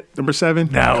book yet? Number 7?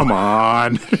 No. Come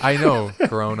on. I know.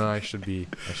 Corona. I should be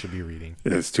reading.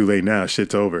 It's too late now.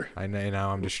 Shit's over. I know.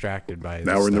 Now I'm distracted by.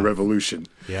 Now we're in the revolution.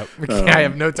 Yep. I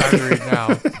have no time to read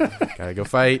now. Gotta go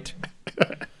fight.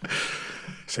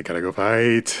 So gotta go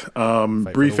fight.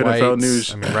 Brief NFL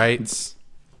news. Rights.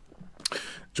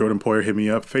 Jordan Poyer hit me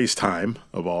up. FaceTime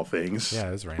of all things.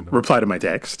 Yeah, it's random. Reply to my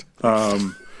text.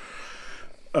 We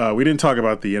didn't talk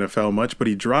about the NFL much, but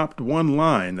he dropped one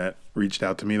line that reached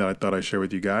out to me that I thought I'd share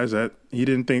with you guys, that he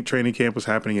didn't think training camp was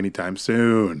happening anytime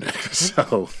soon.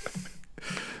 So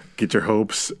get your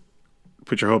hopes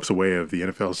put your hopes away of the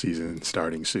NFL season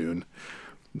starting soon.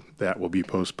 That will be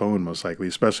postponed most likely,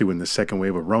 especially when the second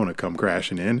wave of Rona come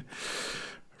crashing in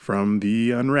from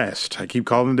the unrest. I keep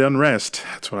calling it unrest.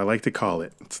 That's what I like to call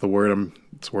it. It's the word I'm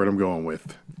going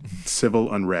with.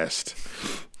 Civil unrest.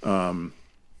 What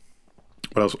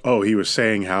else? Oh, he was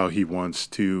saying how he wants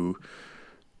to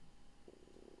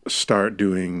start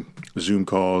doing Zoom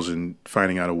calls and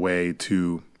finding out a way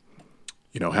to,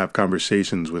 have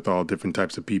conversations with all different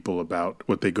types of people about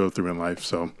what they go through in life.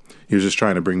 So he was just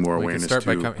trying to bring more awareness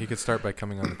to. He could start by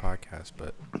coming on the podcast,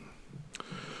 but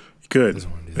he could.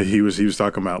 He was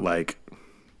talking about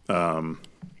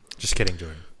just kidding,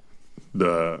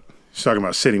 Jordan. He's talking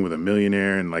about sitting with a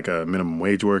millionaire and like a minimum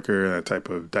wage worker, that type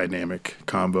of dynamic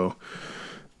combo.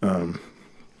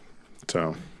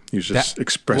 So he was just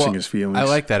expressing his feelings. I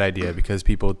like that idea because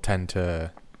people tend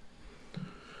to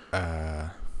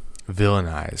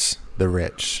villainize the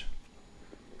rich.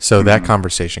 So that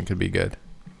conversation could be good.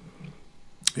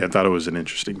 Yeah, I thought it was an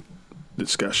interesting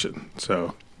discussion.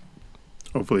 So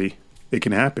hopefully it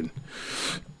can happen.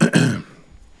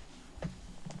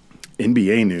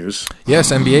 NBA news.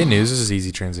 Yes, NBA news. This is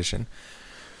easy transition.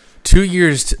 2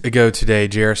 years ago today,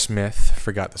 J.R. Smith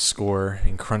forgot the score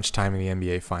in crunch time in the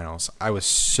NBA Finals. I was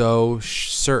so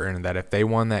certain that if they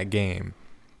won that game,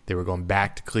 they were going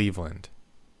back to Cleveland.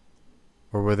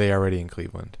 Or were they already in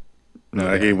Cleveland? No,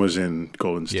 that game was in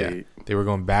Golden State. Yeah, they were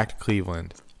going back to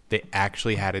Cleveland. They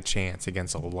actually had a chance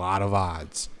against a lot of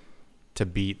odds to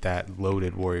beat that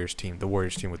loaded Warriors team, the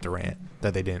Warriors team with Durant,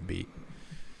 that they didn't beat.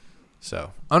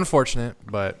 So, unfortunate,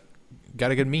 but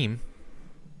got a good meme.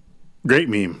 Great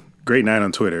meme. Great night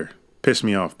on Twitter. Pissed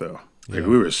me off, though. We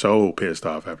were so pissed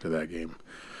off after that game.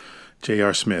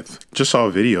 J.R. Smith. Just saw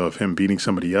a video of him beating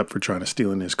somebody up for trying to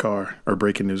steal in his car or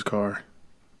break into his car.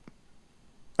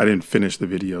 I didn't finish the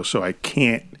video, so I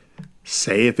can't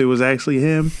say if it was actually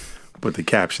him, but the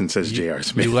caption says J.R.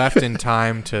 Smith. You left in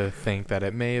time to think that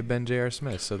it may have been J.R.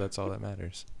 Smith, so that's all that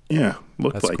matters. Yeah,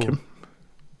 looked like him.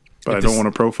 But I don't want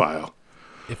to profile.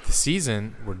 If the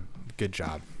season were good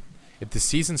job. If the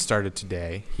season started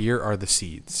today, here are the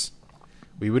seeds.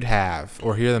 We would have,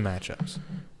 or here are the matchups.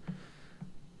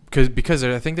 Because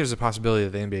I think there's a possibility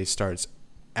that the NBA starts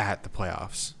at the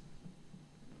playoffs.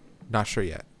 Not sure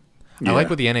yet. Yeah. I like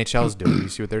what the NHL's doing. Do you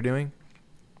see what they're doing?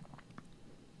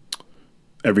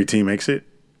 Every team makes it?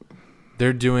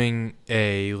 They're doing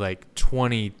a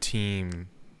 20-team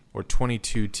or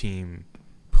 22-team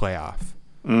playoff.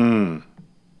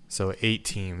 So 8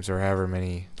 teams or however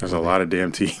many. There's a lot of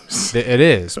damn teams. It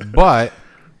is, but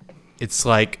it's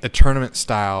like a tournament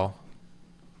style.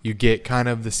 You get kind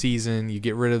of the season. You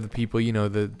get rid of the people.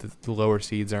 The lower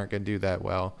seeds aren't going to do that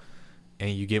well, and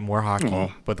you get more hockey.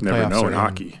 Well, but the never playoffs know are in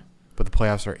hockey. But the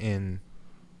playoffs are in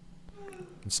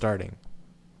and starting.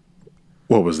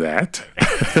 What was that?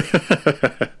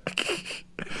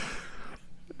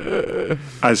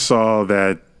 I saw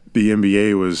that the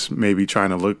NBA was maybe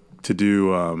trying to look to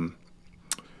do an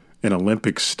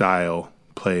Olympic-style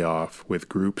playoff with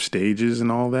group stages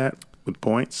and all that with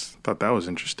points. Thought that was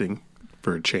interesting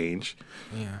for a change.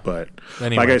 Yeah. But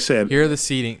anyway, like I said, here are the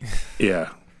seeding. Yeah.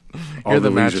 All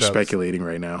the leagues are speculating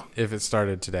right now. If it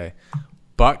started today.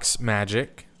 Bucks,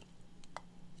 Magic.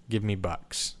 Give me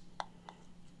Bucks.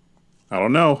 I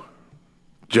don't know.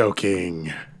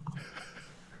 Joking.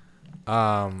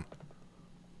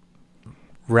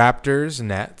 Raptors,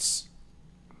 Nets.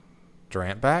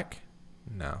 Durant back?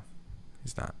 No,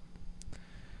 he's not.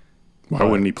 Why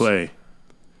wouldn't he play?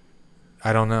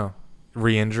 I don't know.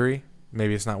 Re-injury?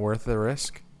 Maybe it's not worth the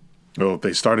risk. Well, if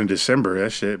they start in December, that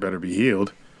shit better be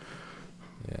healed.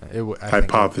 Yeah,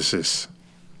 Hypothesis.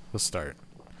 We'll start.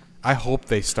 I hope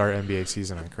they start NBA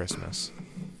season on Christmas.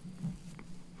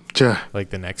 Like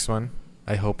the next one.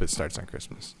 I hope it starts on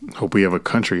Christmas. Hope we have a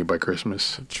country by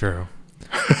Christmas. True.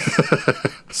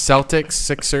 Celtics,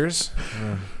 Sixers.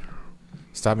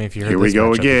 Stop me if you heard this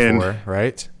matchup again. Before,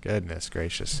 right? Goodness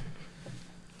gracious.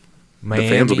 Miami,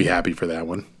 the fans will be happy for that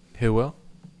one. Who will?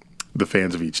 The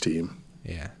fans of each team.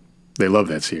 Yeah. They love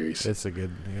that series. It's a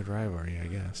good rivalry, I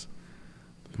guess.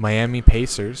 Miami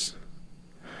Pacers.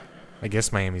 I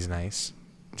guess Miami's nice.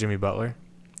 Jimmy Butler.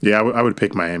 Yeah, I would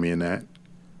pick Miami in that.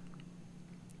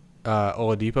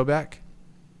 Oladipo back?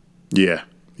 Yeah,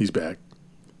 he's back.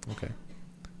 Okay.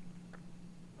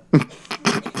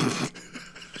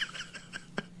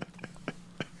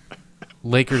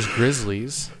 Lakers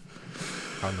Grizzlies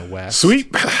on the West.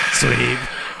 Sweep.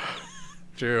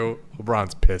 True.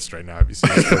 LeBron's pissed right now. Have you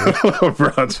seen this?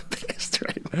 LeBron's pissed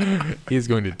right now. He's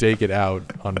going to take it out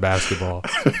on basketball.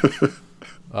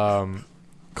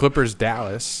 Clippers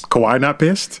Dallas. Kawhi not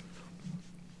pissed?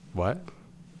 What?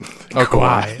 Oh,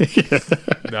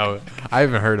 Kawhi. No, I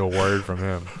haven't heard a word from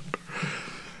him.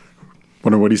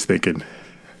 Wonder what he's thinking.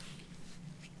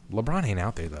 LeBron ain't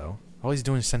out there, though. All he's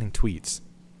doing is sending tweets.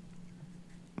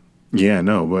 Yeah,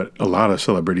 no, but a lot of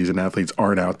celebrities and athletes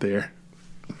aren't out there.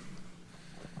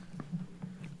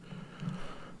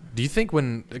 Do you think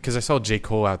because I saw J.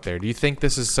 Cole out there, do you think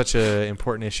this is such an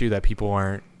important issue that people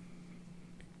aren't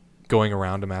going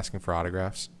around him asking for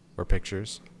autographs or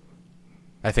pictures?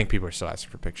 I think people are still asking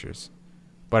for pictures.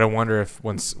 But I wonder if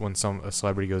when a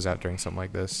celebrity goes out during something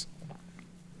like this,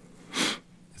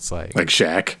 it's like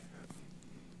Shaq.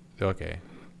 Okay,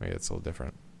 maybe it's a little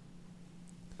different.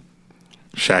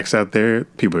 Shaq's out there,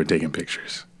 people are taking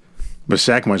pictures. But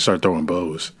Shaq might start throwing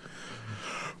bows.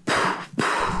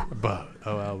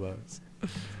 Elbows.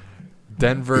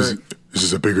 Denver. This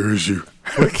is a bigger issue.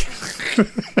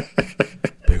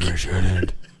 Bigger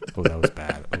shouldn't. Oh, that was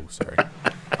bad. Oh, sorry.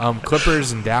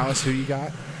 Clippers and Dallas, who you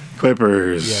got?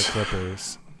 Clippers. Yeah,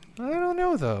 Clippers. I don't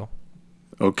know, though.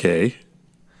 Okay.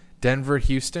 Denver,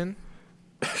 Houston.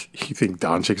 You think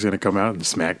Doncic's going to come out and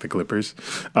smack the Clippers?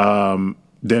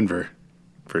 Denver,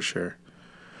 for sure.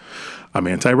 I'm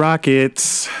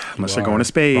anti-Rockets, unless they're going to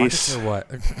space. Rockets are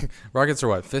what? Rockets are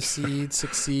what? 5th seed,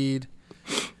 6th seed?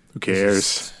 Who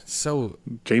cares? So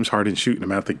James Harden shooting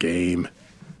them out the game.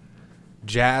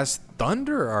 Jazz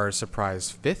Thunder are a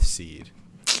surprise 5th seed.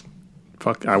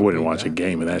 Fuck, I wouldn't watch a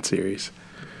game of that series.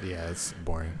 Yeah, it's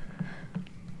boring.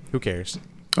 Who cares?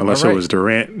 Unless it was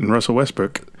Durant and Russell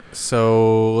Westbrook.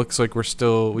 So looks like we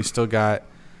still got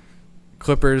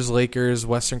Clippers, Lakers,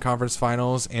 Western Conference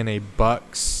Finals, and a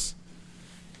Bucks,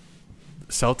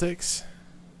 Celtics,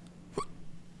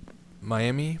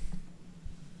 Miami,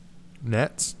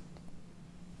 Nets.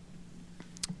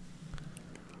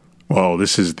 Well,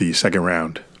 this is the second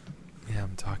round. Yeah,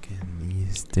 I'm talking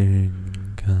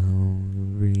Eastern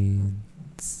Conference.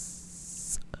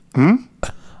 I'm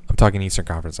talking Eastern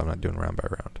Conference. I'm not doing round by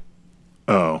round.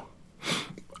 Oh.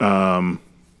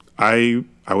 I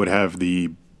would have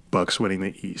the Bucks winning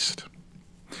the East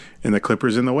and the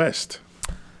Clippers in the West.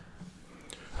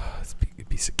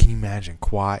 Can you imagine?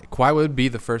 Kawhi would be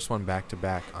the first one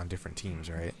back-to-back on different teams,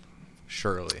 right?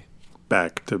 Surely.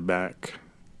 Back-to-back.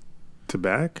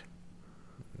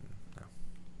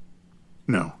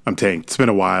 No, I'm tanked. It's been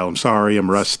a while. I'm sorry. I'm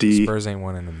rusty. Spurs ain't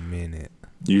won in a minute.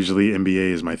 Usually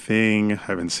NBA is my thing.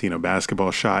 Haven't seen a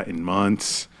basketball shot in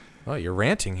months. Oh, you're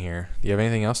ranting here. Do you have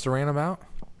anything else to rant about?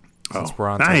 Since we're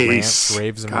on nice. Rants,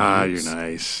 raves, and reviews. You're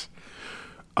nice.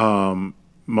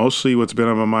 Mostly what's been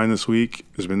on my mind this week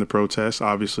has been the protests.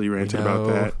 Obviously, ranted about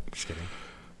that. Just kidding.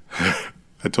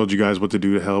 I told you guys what to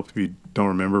do to help. If you don't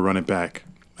remember, run it back.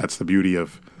 That's the beauty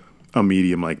of a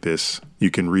medium like this.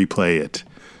 You can replay it.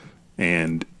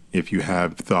 And if you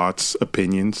have thoughts,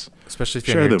 opinions, especially if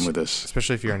share them with us.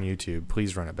 Especially if you're on YouTube,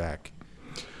 please run it back.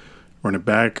 Run it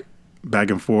back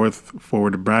and forth,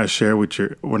 forward to back. Share with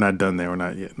your. We're not done there. We're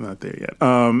not there yet.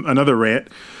 Another rant.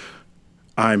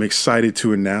 I'm excited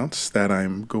to announce that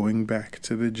I'm going back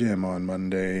to the gym on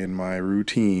Monday in my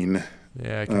routine.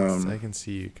 Yeah, I can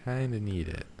see you kind of need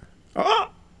it.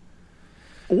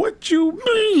 What you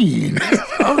mean?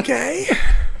 Okay.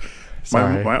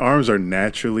 My arms are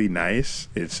naturally nice.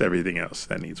 It's everything else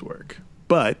that needs work.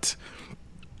 But,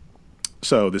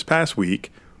 so this past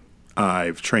week,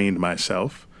 I've trained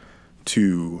myself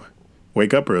to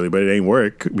wake up early, but it ain't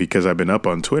work because I've been up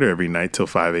on Twitter every night till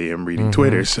 5 a.m. reading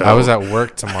Twitter. So I was at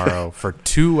work tomorrow for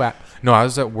 2 hours. No, I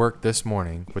was at work this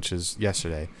morning, which is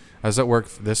yesterday. I was at work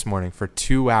this morning for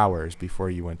 2 hours before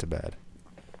you went to bed.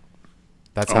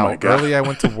 That's how early I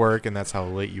went to work, and that's how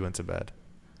late you went to bed.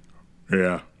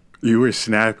 Yeah. You were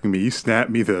snapping me. You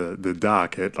snapped me the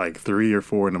doc at like 3 or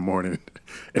 4 in the morning,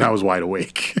 and I was wide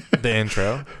awake. The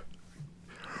intro?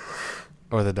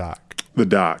 Or the doc? The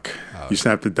doc. Oh. You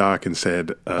snapped the doc and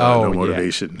said, no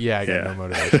motivation. Yeah, I got no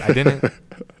motivation. I didn't.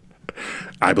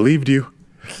 I believed you.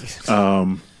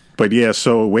 But yeah,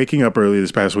 so waking up early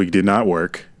this past week did not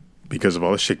work because of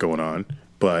all the shit going on.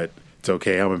 But it's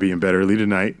okay. I'm going to be in bed early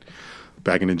tonight.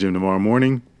 Back in the gym tomorrow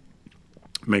morning.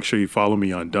 Make sure you follow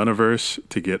me on Duniverse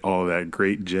to get all of that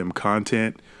great gym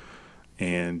content.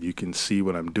 And you can see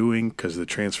what I'm doing because the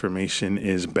transformation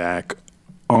is back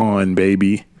on,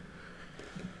 baby.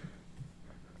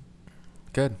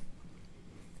 Good.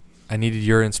 I needed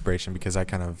your inspiration because I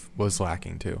kind of was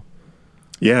lacking too.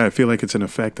 Yeah, I feel like it's an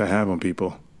effect I have on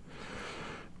people.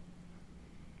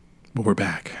 But we're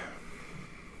back.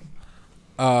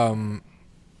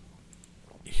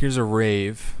 Here's a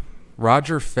rave.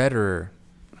 Roger Federer,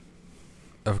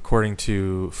 according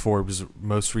to Forbes'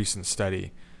 most recent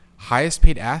study, highest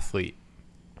paid athlete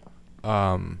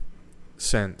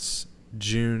since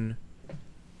June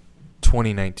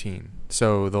 2019.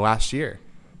 So the last year.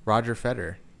 Roger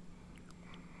Federer.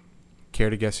 Care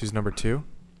to guess who's number 2?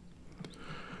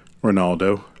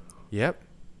 Ronaldo. Yep.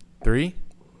 3?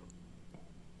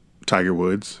 Tiger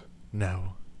Woods.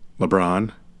 No.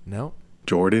 LeBron. No.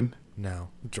 Jordan. No.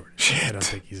 Jordan. Shit. I don't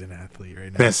think he's an athlete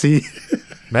right now. Messi.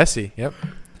 Messi, yep.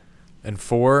 And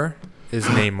 4 is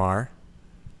Neymar.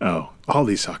 Oh, all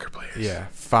these soccer players. Yeah.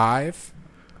 5?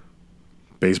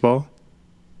 Baseball?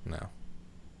 No.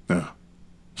 No.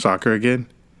 Soccer again?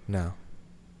 No.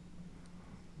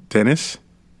 Tennis?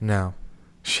 No.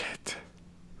 Shit.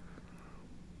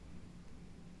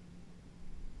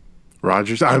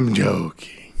 Rogers? I'm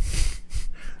joking.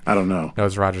 I don't know. That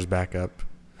was Roger's backup.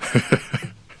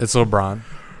 It's LeBron.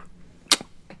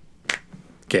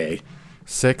 Okay.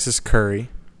 6 is Curry.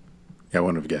 Yeah, I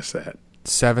wouldn't have guessed that.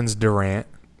 7's Durant.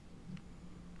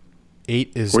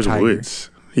 8 is Where's Tiger. Woods?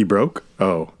 He broke?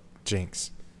 Oh.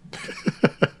 Jinx.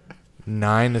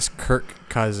 9 is Kirk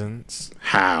Cousins.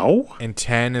 How? And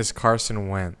 10 is Carson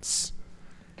Wentz.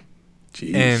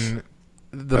 Jeez. And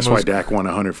that's why Dak won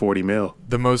 $140 million.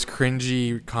 The most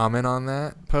cringy comment on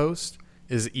that post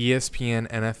is ESPN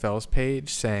NFL's page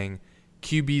saying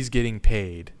QB's getting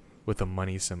paid with a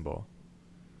money symbol.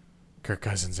 Kirk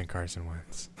Cousins and Carson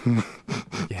Wentz.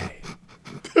 Yay.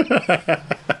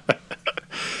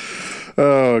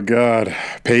 Oh, God.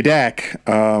 Pay Dak.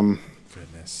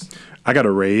 Goodness. I got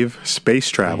a rave. Space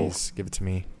travel. Please, give it to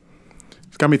me.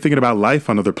 It's got me thinking about life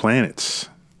on other planets.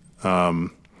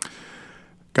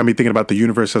 Got me thinking about the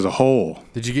universe as a whole.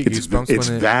 Did you get goosebumps its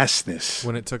when vastness.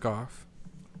 When it took off?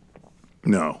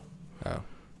 No. Oh.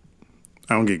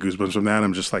 I don't get goosebumps from that.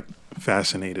 I'm just like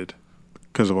fascinated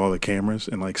because of all the cameras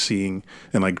and like seeing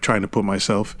and like trying to put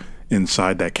myself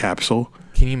inside that capsule.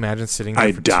 Can you imagine sitting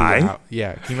there for 2 die? hours?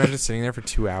 Yeah. Can you imagine sitting there for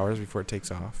 2 hours before it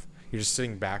takes off? You're just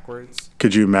sitting backwards.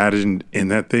 Could you imagine in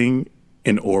that thing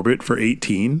in orbit for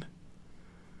 18?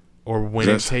 Or when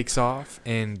it takes off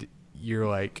and you're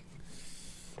like,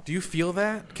 do you feel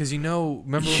that? Because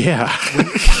remember? Yeah.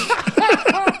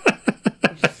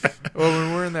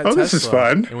 When we're in that Tesla, this is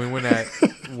fun. And we went at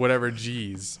whatever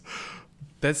G's.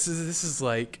 This is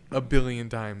like a billion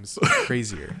times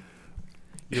crazier.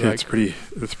 Yeah, it's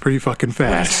pretty fucking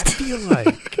fast. What does that feel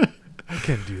like? I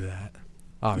couldn't do that.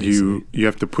 Obviously. You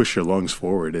have to push your lungs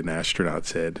forward, an astronaut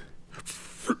said.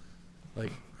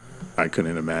 Like, I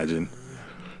couldn't imagine.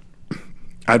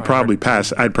 I'd probably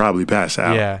pass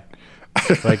out. Yeah.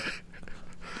 Like,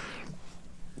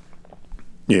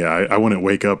 yeah, I wouldn't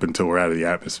wake up until we're out of the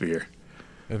atmosphere.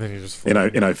 And then you just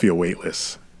and I feel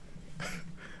weightless.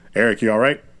 Eric, you all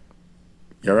right?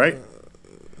 You all right?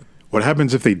 What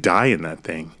happens if they die in that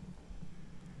thing?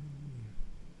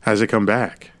 How does it come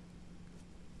back?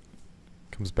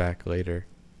 Comes back later.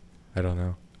 I don't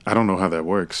know. I don't know how that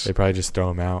works. They probably just throw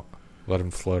them out, let them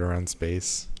float around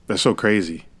space. That's so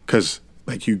crazy because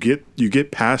like you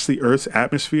get past the Earth's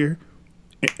atmosphere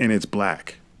and it's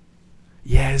black.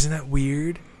 Yeah, isn't that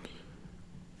weird?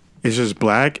 It's just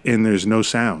black and there's no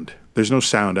sound. There's no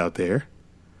sound out there.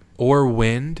 Or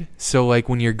wind. So like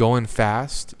when you're going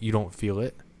fast, you don't feel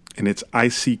it. And it's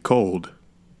icy cold.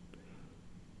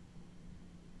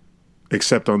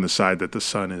 Except on the side that the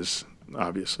sun is,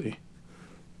 obviously.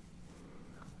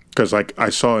 Because like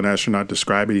I saw an astronaut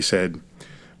describe it. He said,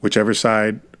 whichever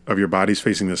side of your body's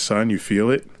facing the sun, you feel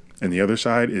it. And the other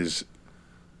side is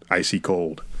icy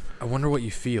cold. I wonder what you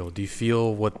feel. Do you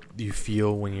feel what you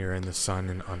feel when you're in the sun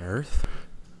and on Earth?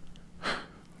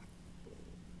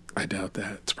 I doubt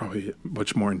that. It's probably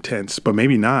much more intense. But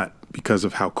maybe not. Because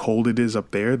of how cold it is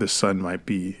up there, the sun might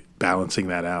be balancing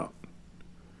that out.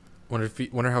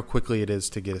 Wonder how quickly it is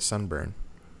to get a sunburn.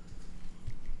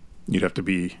 You'd have to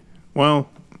be, well,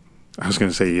 I was going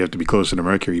to say you have to be closer to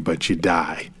Mercury, but you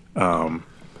die. I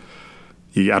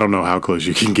don't know how close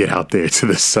you can get out there to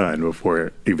the sun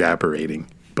before evaporating.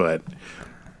 But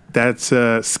that's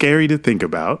scary to think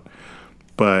about.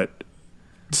 But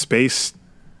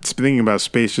thinking about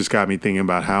space just got me thinking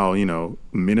about how,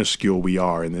 minuscule we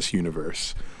are in this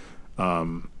universe.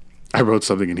 I wrote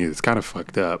something in here that's kind of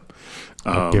fucked up.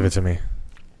 Give it to me.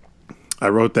 I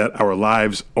wrote that our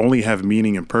lives only have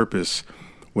meaning and purpose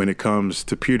when it comes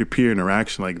to peer-to-peer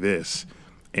interaction like this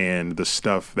and the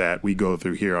stuff that we go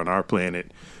through here on our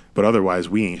planet. But otherwise,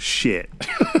 we ain't shit.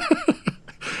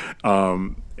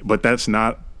 But that's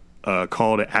not a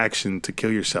call to action to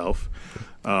kill yourself.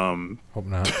 Hope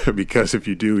not. Because if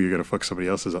you do, you're going to fuck somebody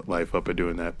else's life up by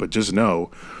doing that. But just know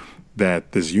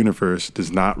that this universe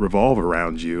does not revolve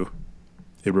around you.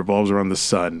 It revolves around the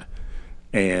sun.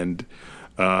 And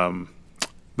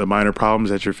the minor problems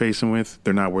that you're facing with,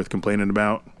 they're not worth complaining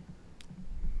about.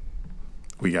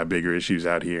 we got bigger issues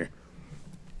out here,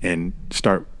 and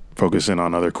start focusing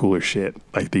on other cooler shit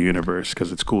like the universe,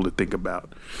 because it's cool to think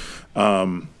about.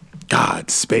 God,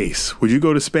 space. Would you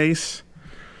go to space?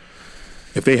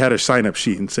 If they had a sign-up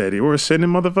sheet and said, we're sending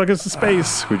motherfuckers to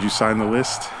space, would you sign the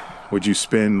list? Would you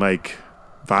spend like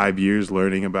 5 years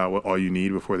learning about what all you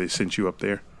need before they sent you up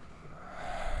there?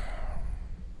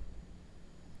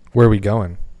 Where are we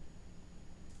going?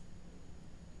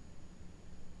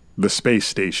 The space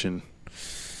station.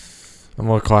 I'm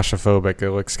a little claustrophobic.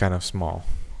 It looks kind of small.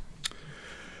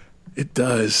 It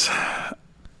does.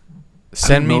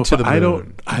 Send me to the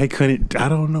moon. I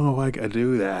don't know if I could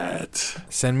do that.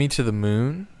 Send me to the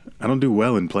moon? I don't do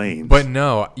well in planes. But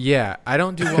no, yeah, I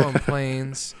don't do well in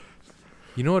planes.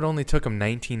 You know, it only took them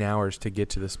 19 hours to get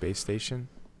to the space station?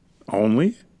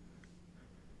 Only?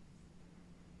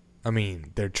 I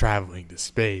mean, they're traveling to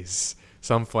space.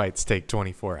 Some flights take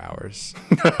 24 hours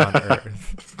on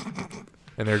Earth.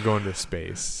 And they're going to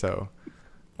space, so.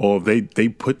 Well, they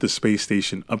put the space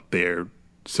station up there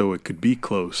so it could be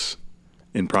close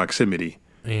in proximity.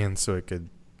 And so it could,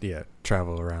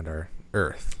 travel around our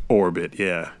Earth. Orbit,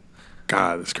 yeah.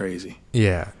 God, that's crazy.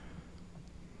 Yeah.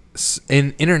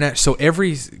 In internet, so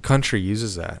every country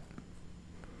uses that.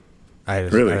 I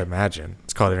imagine.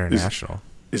 It's called international.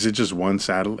 Is it just one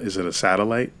satellite? Is it a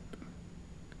satellite?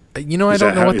 You know, I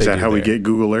don't know what they do. Is that how we get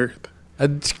Google Earth? I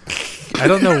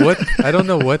don't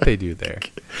know what they do there.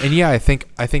 And yeah, I think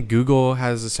Google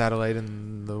has a satellite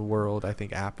in the world. I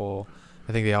think Apple.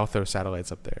 I think they all throw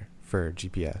satellites up there for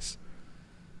GPS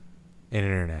and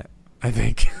internet. I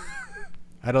think.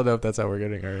 I don't know if that's how we're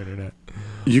getting our internet.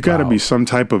 You got to be some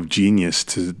type of genius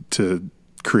to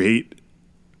create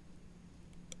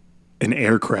an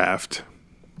aircraft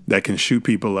that can shoot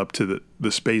people up to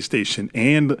the space station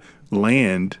and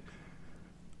land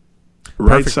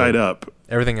right side up.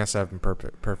 Everything has to happen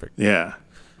perfect. Yeah.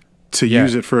 To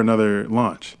use it for another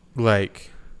launch. Like,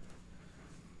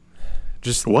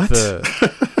 just what?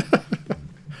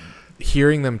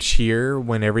 Hearing them cheer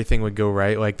when everything would go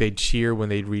right. Like, they'd cheer when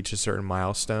they'd reach a certain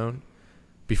milestone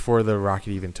before the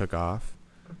rocket even took off.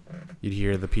 You'd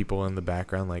hear the people in the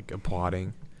background, like,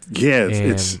 applauding. Yeah,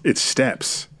 it's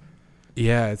steps.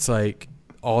 Yeah, it's like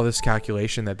all this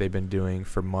calculation that they've been doing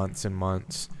for months and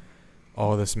months.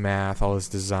 All this math, all this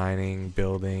designing,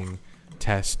 building,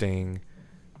 testing,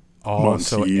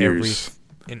 years.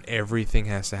 Everything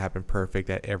has to happen perfect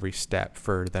at every step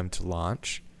for them to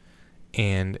launch.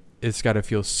 And it's got to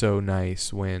feel so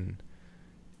nice when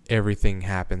everything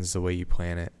happens the way you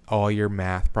plan it. All your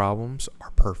math problems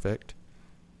are perfect.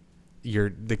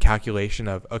 The calculation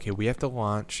of, okay, we have to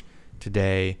launch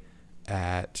today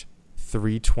at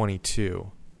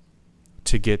 3:22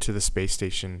 to get to the space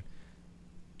station,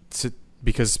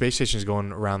 because the space station is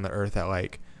going around the Earth at,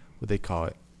 like, what they call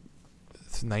it,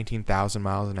 19,000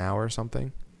 miles an hour or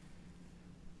something.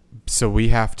 So we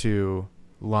have to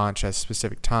launch at a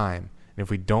specific time, and if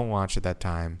we don't launch at that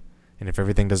time, and if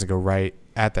everything doesn't go right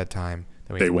at that time,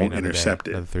 then we have to wait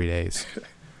another 3 days.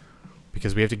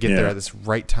 Because we have to get there at this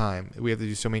right time. We have to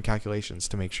do so many calculations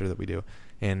to make sure that we do.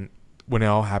 And when it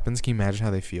all happens, can you imagine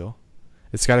how they feel?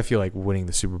 It's got to feel like winning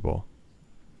the Super Bowl.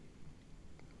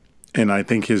 And I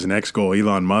think his next goal,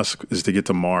 Elon Musk, is to get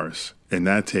to Mars. And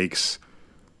that takes...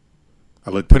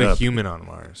 Put a human on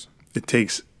Mars. It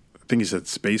takes... I think he said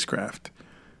spacecraft.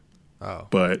 Oh.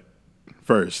 But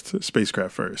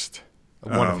spacecraft first.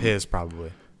 One of his,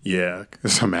 probably. Yeah.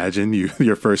 Just imagine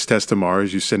your first test to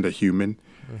Mars, you send a human.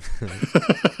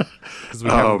 Because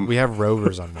we have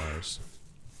rovers on Mars.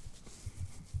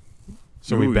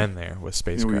 So we've been there with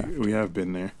spacecraft. We have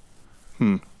been there.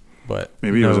 But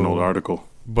maybe it was an old article.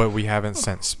 But we haven't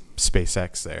sent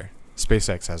SpaceX there.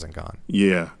 SpaceX hasn't gone.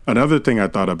 Yeah. Another thing I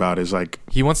thought about is, like...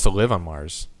 He wants to live on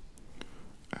Mars.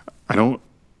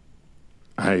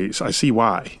 I see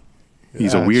why.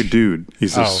 He's a weird dude.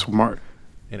 He's a smart...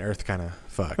 And Earth kind of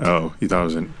fucked. Oh, you thought it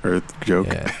was an Earth joke?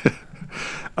 Yeah.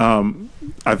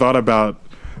 I thought about,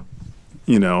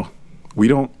 we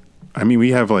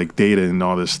have, like, data and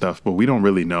all this stuff, but we don't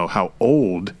really know how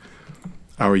old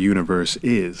our universe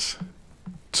is.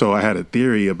 So I had a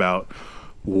theory about,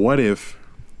 what if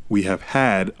we have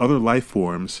had other life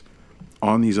forms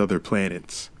on these other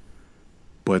planets,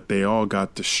 but they all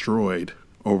got destroyed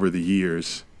over the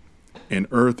years, and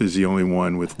Earth is the only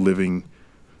one with living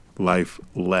life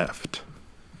left?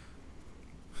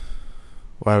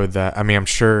 Why would that? I mean, I'm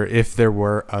sure if there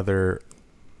were other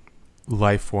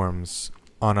life forms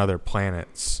on other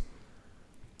planets,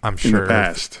 I'm sure in the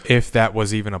past, if that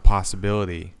was even a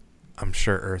possibility, I'm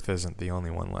sure Earth isn't the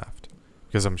only one left.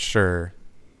 Because I'm sure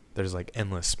there's, like,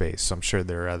 endless space. So I'm sure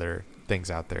there are other things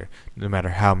out there, no matter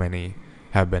how many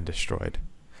have been destroyed.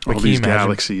 All these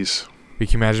galaxies. Can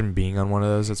you imagine being on one of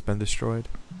those that's been destroyed?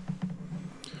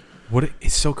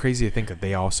 It's so crazy to think that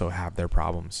they also have their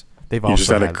problems. They've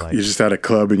also had you just had a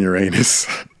club in Uranus.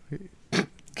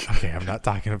 Okay, I'm not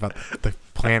talking about the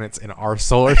planets in our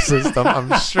solar system.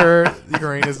 I'm sure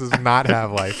Uranus does not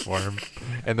have life form,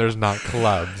 and there's not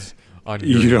clubs on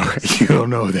Uranus. You don't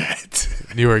know that.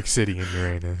 New York City and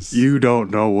Uranus. You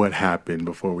don't know what happened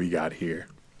before we got here.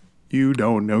 You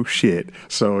don't know shit,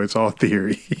 so it's all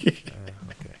theory. Okay.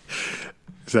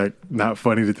 Is that not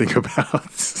funny to think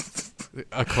about?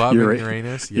 A club in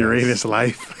Uranus? Yes. Uranus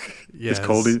life. Yes.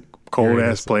 This cold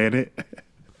ass planet.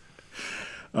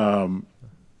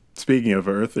 Speaking of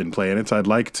Earth and planets, I'd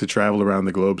like to travel around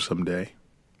the globe someday.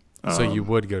 So you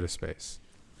would go to space?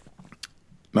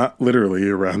 Not literally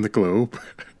around the globe.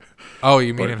 Oh,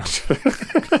 you mean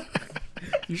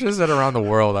you should have said around the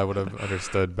world. I would have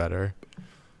understood better.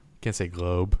 Can't say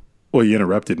globe. Well, you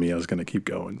interrupted me. I was going to keep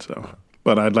going.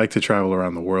 But I'd like to travel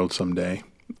around the world someday.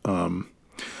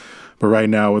 But right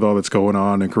now, with all that's going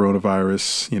on and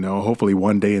coronavirus, hopefully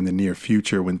one day in the near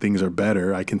future when things are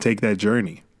better, I can take that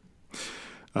journey.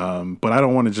 But I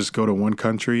don't want to just go to one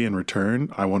country and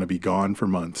return. I want to be gone for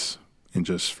months and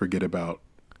just forget about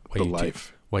the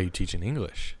life. Why are you teaching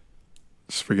English?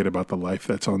 Just forget about the life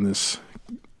that's on this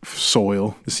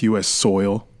soil, this U.S.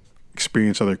 soil,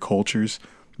 experience other cultures,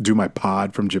 do my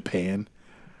pod from Japan.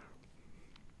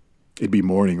 It'd be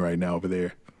morning right now over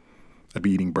there. I'd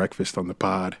be eating breakfast on the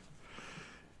pod.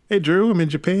 Hey, Drew, I'm in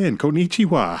Japan.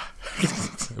 Konnichiwa.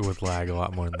 It would lag a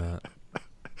lot more than that.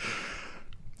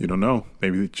 You don't know.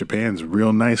 Maybe Japan's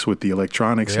real nice with the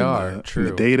electronics and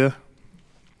the data.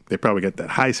 They probably got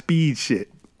that high-speed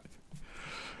shit.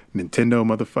 Nintendo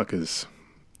motherfuckers.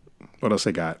 What else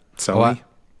they got? Sony?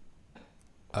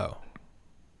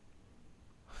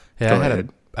 Hey,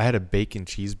 I had a bacon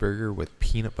cheeseburger with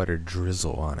peanut butter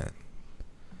drizzle on it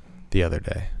the other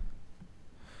day.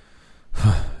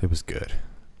 It was good.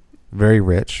 Very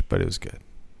rich, but it was good.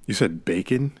 You said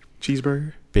bacon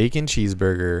cheeseburger? Bacon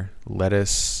cheeseburger,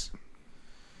 lettuce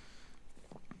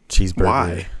cheeseburger.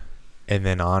 Why? And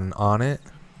then on it.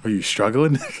 Are you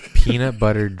struggling? Peanut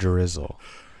butter drizzle.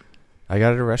 I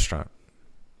got it at a restaurant.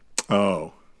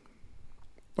 Oh.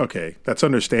 Okay. That's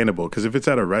understandable because if it's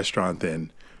at a restaurant,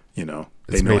 then, they know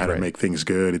how to make things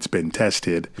good. It's been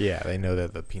tested. Yeah, they know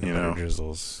that the peanut butter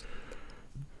drizzle's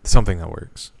something that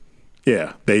works.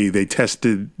 Yeah, they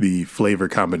tested the flavor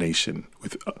combination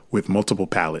with multiple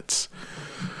palettes.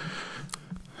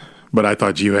 But I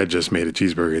thought you had just made a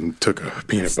cheeseburger and took a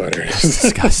peanut butter. That's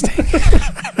disgusting.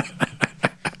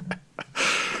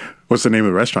 What's the name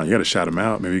of the restaurant? You got to shout them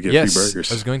out. Maybe get free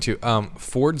burgers. I was going to.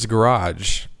 Ford's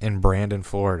Garage in Brandon,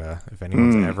 Florida. If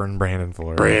anyone's ever in Brandon,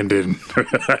 Florida. Brandon.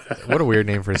 What a weird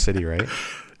name for a city, right?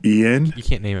 Ian? You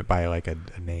can't name it by like a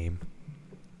name.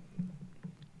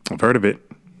 I've heard of it.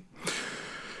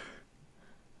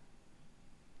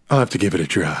 I'll have to give it a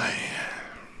try.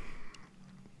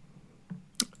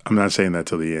 I'm not saying that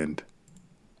till the end.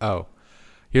 Oh.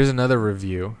 Here's another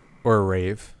review, or a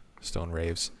rave. Still in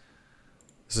raves.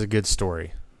 This is a good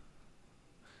story.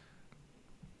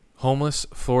 Homeless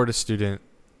Florida student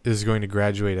is going to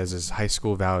graduate as his high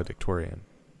school valedictorian.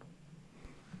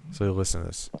 So listen to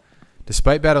this.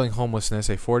 Despite battling homelessness,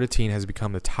 a Florida teen has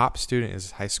become the top student in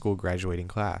his high school graduating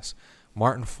class.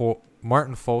 Martin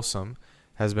Folsom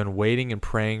has been waiting and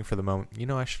praying for the moment.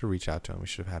 I should have reached out to him. We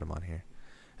should have had him on here.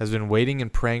 Has been waiting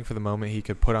and praying for the moment he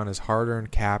could put on his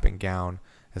hard-earned cap and gown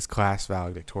as class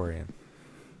valedictorian.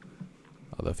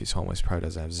 Although if he's homeless, he probably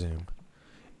doesn't have Zoom.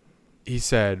 He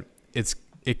said,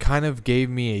 it kind of gave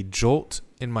me a jolt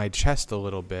in my chest a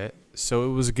little bit, so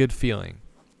it was a good feeling.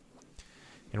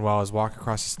 And while his walk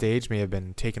across the stage may have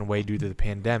been taken away due to the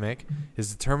pandemic,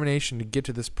 his determination to get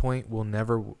to this point will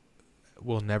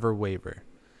never waver.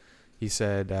 He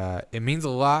said, it means a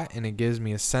lot, and it gives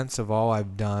me a sense of all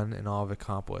I've done and all I've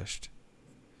accomplished.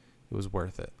 It was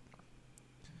worth it.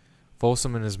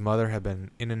 Folsom and his mother have been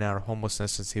in and out of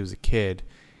homelessness since he was a kid,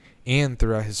 and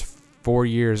throughout his 4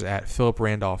 years at Philip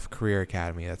Randolph Career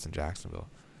Academy. That's in Jacksonville.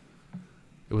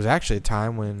 It was actually a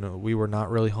time when we were not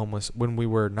really homeless. When we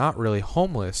were not really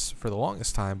homeless for the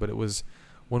longest time, but it was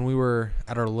when we were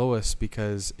at our lowest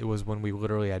because it was when we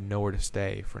literally had nowhere to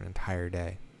stay for an entire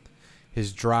day.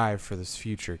 His drive for this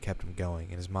future kept him going,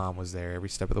 and his mom was there every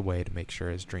step of the way to make sure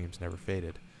his dreams never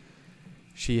faded.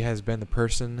 She has been the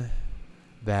person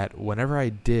that whenever I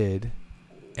did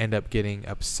end up getting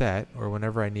upset or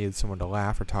whenever I needed someone to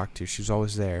laugh or talk to, she was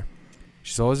always there.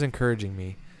 She's always encouraging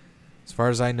me. As far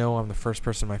as I know, I'm the first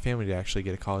person in my family to actually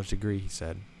get a college degree, he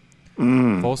said.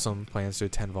 Folsom plans to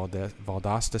attend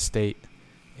Valdosta State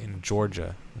in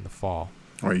Georgia in the fall.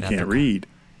 Or you can't read.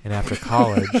 And after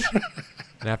college,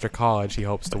 he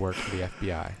hopes to work for the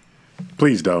FBI.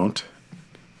 Please don't.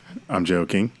 I'm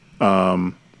joking.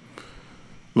 Love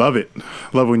it.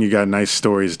 Love when you got nice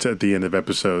stories at the end of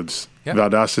episodes. Yep.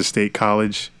 Valdosta State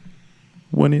College.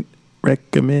 Wouldn't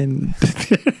recommend.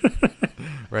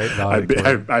 Right?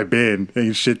 I've been.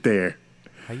 Ain't shit there.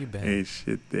 How you been? Ain't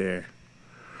shit there.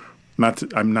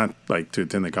 I'm not like to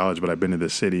attend the college, but I've been to the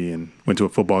city and went to a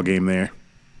football game there.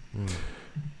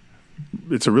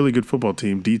 It's a really good football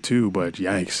team, D2, but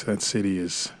yikes, that city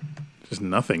is just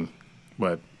nothing.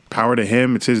 But power to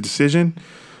him. It's his decision.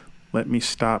 Let me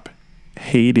stop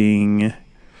hating.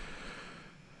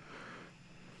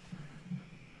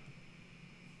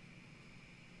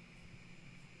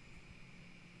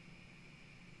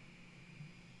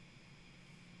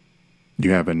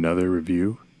 You have another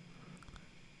review?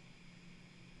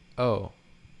 Oh.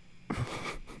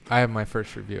 I have my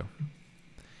first review.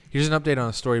 Here's an update on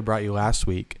a story brought you last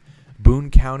week. Boone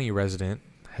County resident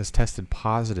has tested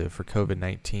positive for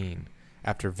COVID-19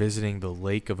 after visiting the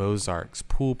Lake of Ozarks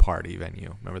pool party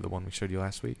venue. Remember the one we showed you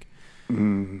last week?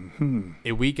 Mm-hmm.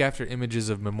 A week after images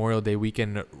of Memorial Day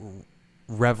weekend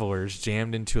revelers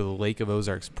jammed into the Lake of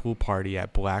Ozarks pool party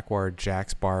at Blackwater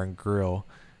Jack's Bar and Grill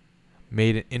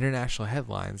made international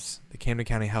headlines, the Camden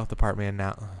County Health Department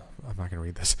now... I'm not going to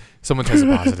read this. Someone tested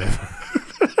positive.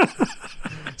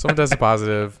 Someone tested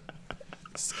positive.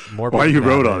 More. Why you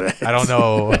wrote on it? I don't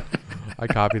know. I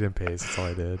copied and pasted. That's all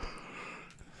I did.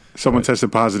 Someone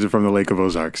tested positive from the Lake of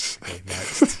Ozarks. Okay,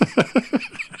 next.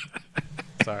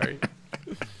 Sorry.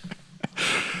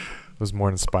 Was more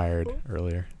inspired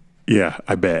earlier. Yeah,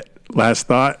 I bet. Last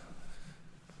thought?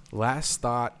 Last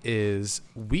thought is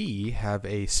we have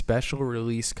a special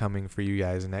release coming for you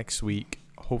guys next week,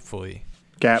 hopefully.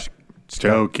 Cap.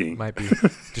 Joking. Might be.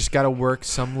 Just got to work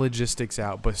some logistics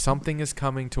out, but something is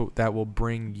coming that will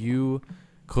bring you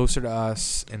closer to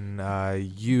us and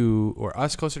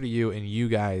us closer to you and you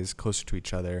guys closer to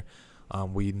each other.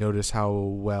 We notice how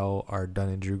well our Dunn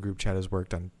and Drew group chat has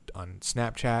worked on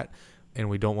Snapchat, and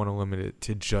we don't want to limit it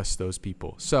to just those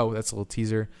people. So that's a little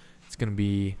teaser. It's going to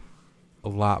be a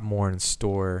lot more in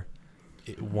store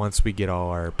once we get all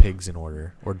our pigs in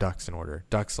order, or ducks in order.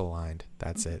 Ducks aligned.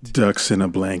 That's it. Ducks in a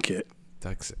blanket.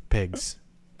 Pigs.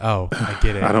 Oh, I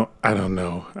get it. I don't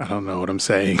know. I don't know what I'm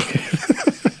saying.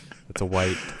 It's a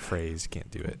white phrase.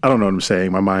 Can't do it. I don't know what I'm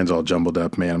saying. My mind's all jumbled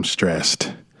up, man. I'm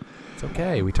stressed. It's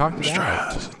okay. We talked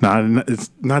about it.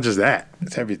 It's not just that.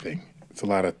 It's everything. It's a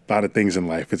lot of things in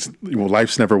life.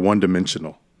 Life's never one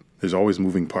dimensional. There's always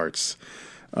moving parts.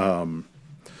 My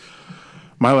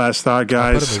last thought,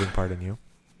 guys. I put a moving part in you.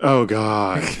 Oh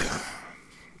God.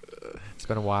 It's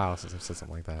been a while since I've said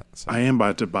something like that. So. I am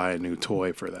about to buy a new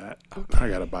toy for that. Okay. I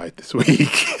got to buy it this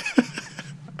week.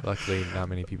 Luckily, not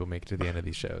many people make it to the end of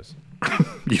these shows.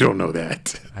 You don't know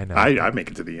that. I know. I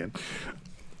make it to the end.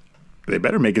 They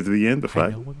better make it to the end. The fuck? I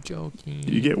know, I'm joking.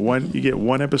 You get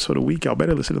one episode a week. Y'all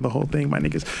better listen to the whole thing, my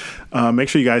niggas. Make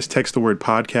sure you guys text the word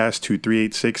podcast to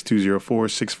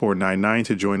 386-204-6499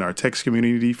 to join our text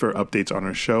community for updates on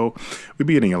our show. We've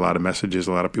been getting a lot of messages.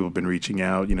 A lot of people have been reaching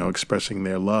out, expressing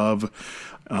their love.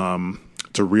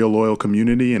 It's a real loyal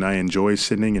community, and I enjoy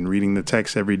sitting and reading the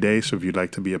text every day. So if you'd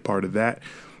like to be a part of that,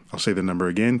 I'll say the number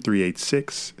again,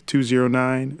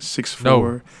 386-209-64.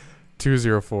 No,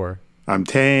 204. I'm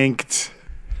tanked.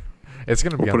 It's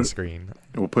going to be on the screen.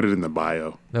 We'll put it in the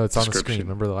bio. No, it's on the screen.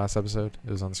 Remember the last episode?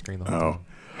 It was on the screen the whole time.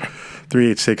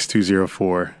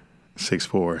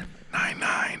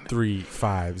 386-204-6499.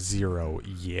 350,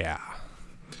 yeah.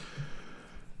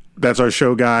 That's our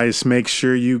show, guys. Make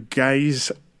sure you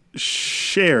guys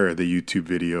share the YouTube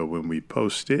video when we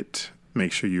post it.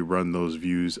 Make sure you run those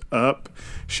views up.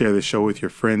 Share the show with your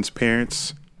friends,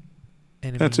 parents.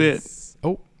 Enemies. That's it.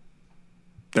 Oh.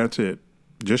 That's it.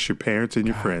 Just your parents and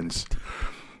your friends.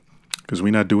 Because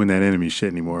we're not doing that enemy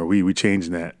shit anymore. We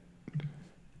changing that.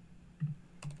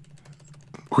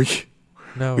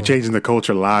 We're changing the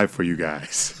culture live for you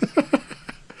guys.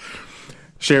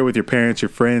 Share with your parents, your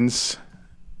friends,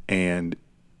 and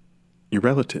your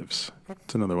relatives.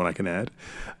 That's another one I can add.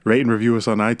 Rate and review us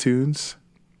on iTunes.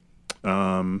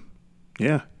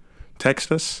 Yeah.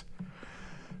 Text us.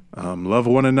 Love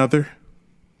one another.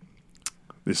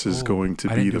 This is going to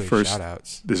be the first.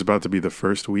 This is about to be the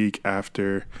first week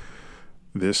after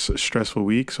this stressful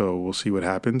week, so we'll see what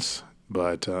happens.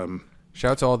 But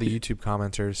shout out to all the YouTube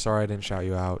commenters. Sorry I didn't shout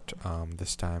you out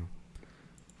this time.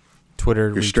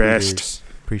 Twitter, you're stressed.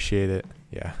 Appreciate it.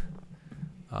 Yeah.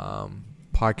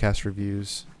 Podcast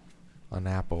reviews on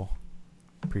Apple.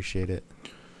 Appreciate it.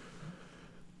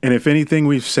 And if anything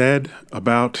we've said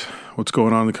about what's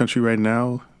going on in the country right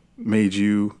now made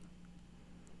you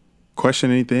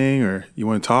question anything or you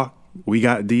want to talk, we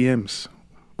got DMs.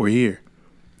 We're here.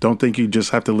 Don't think you just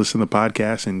have to listen to the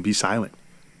podcast and be silent.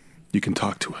 You can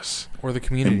talk to us. Or the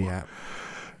community app.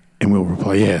 And we'll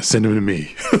reply, yeah, send them to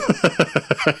me.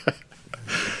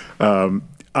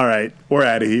 All right, we're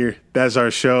out of here. That's our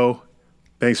show.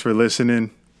 Thanks for listening.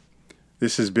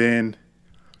 This has been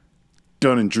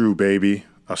Dunn and Drew, baby.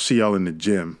 I'll see y'all in the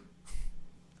gym.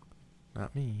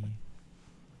 Not me.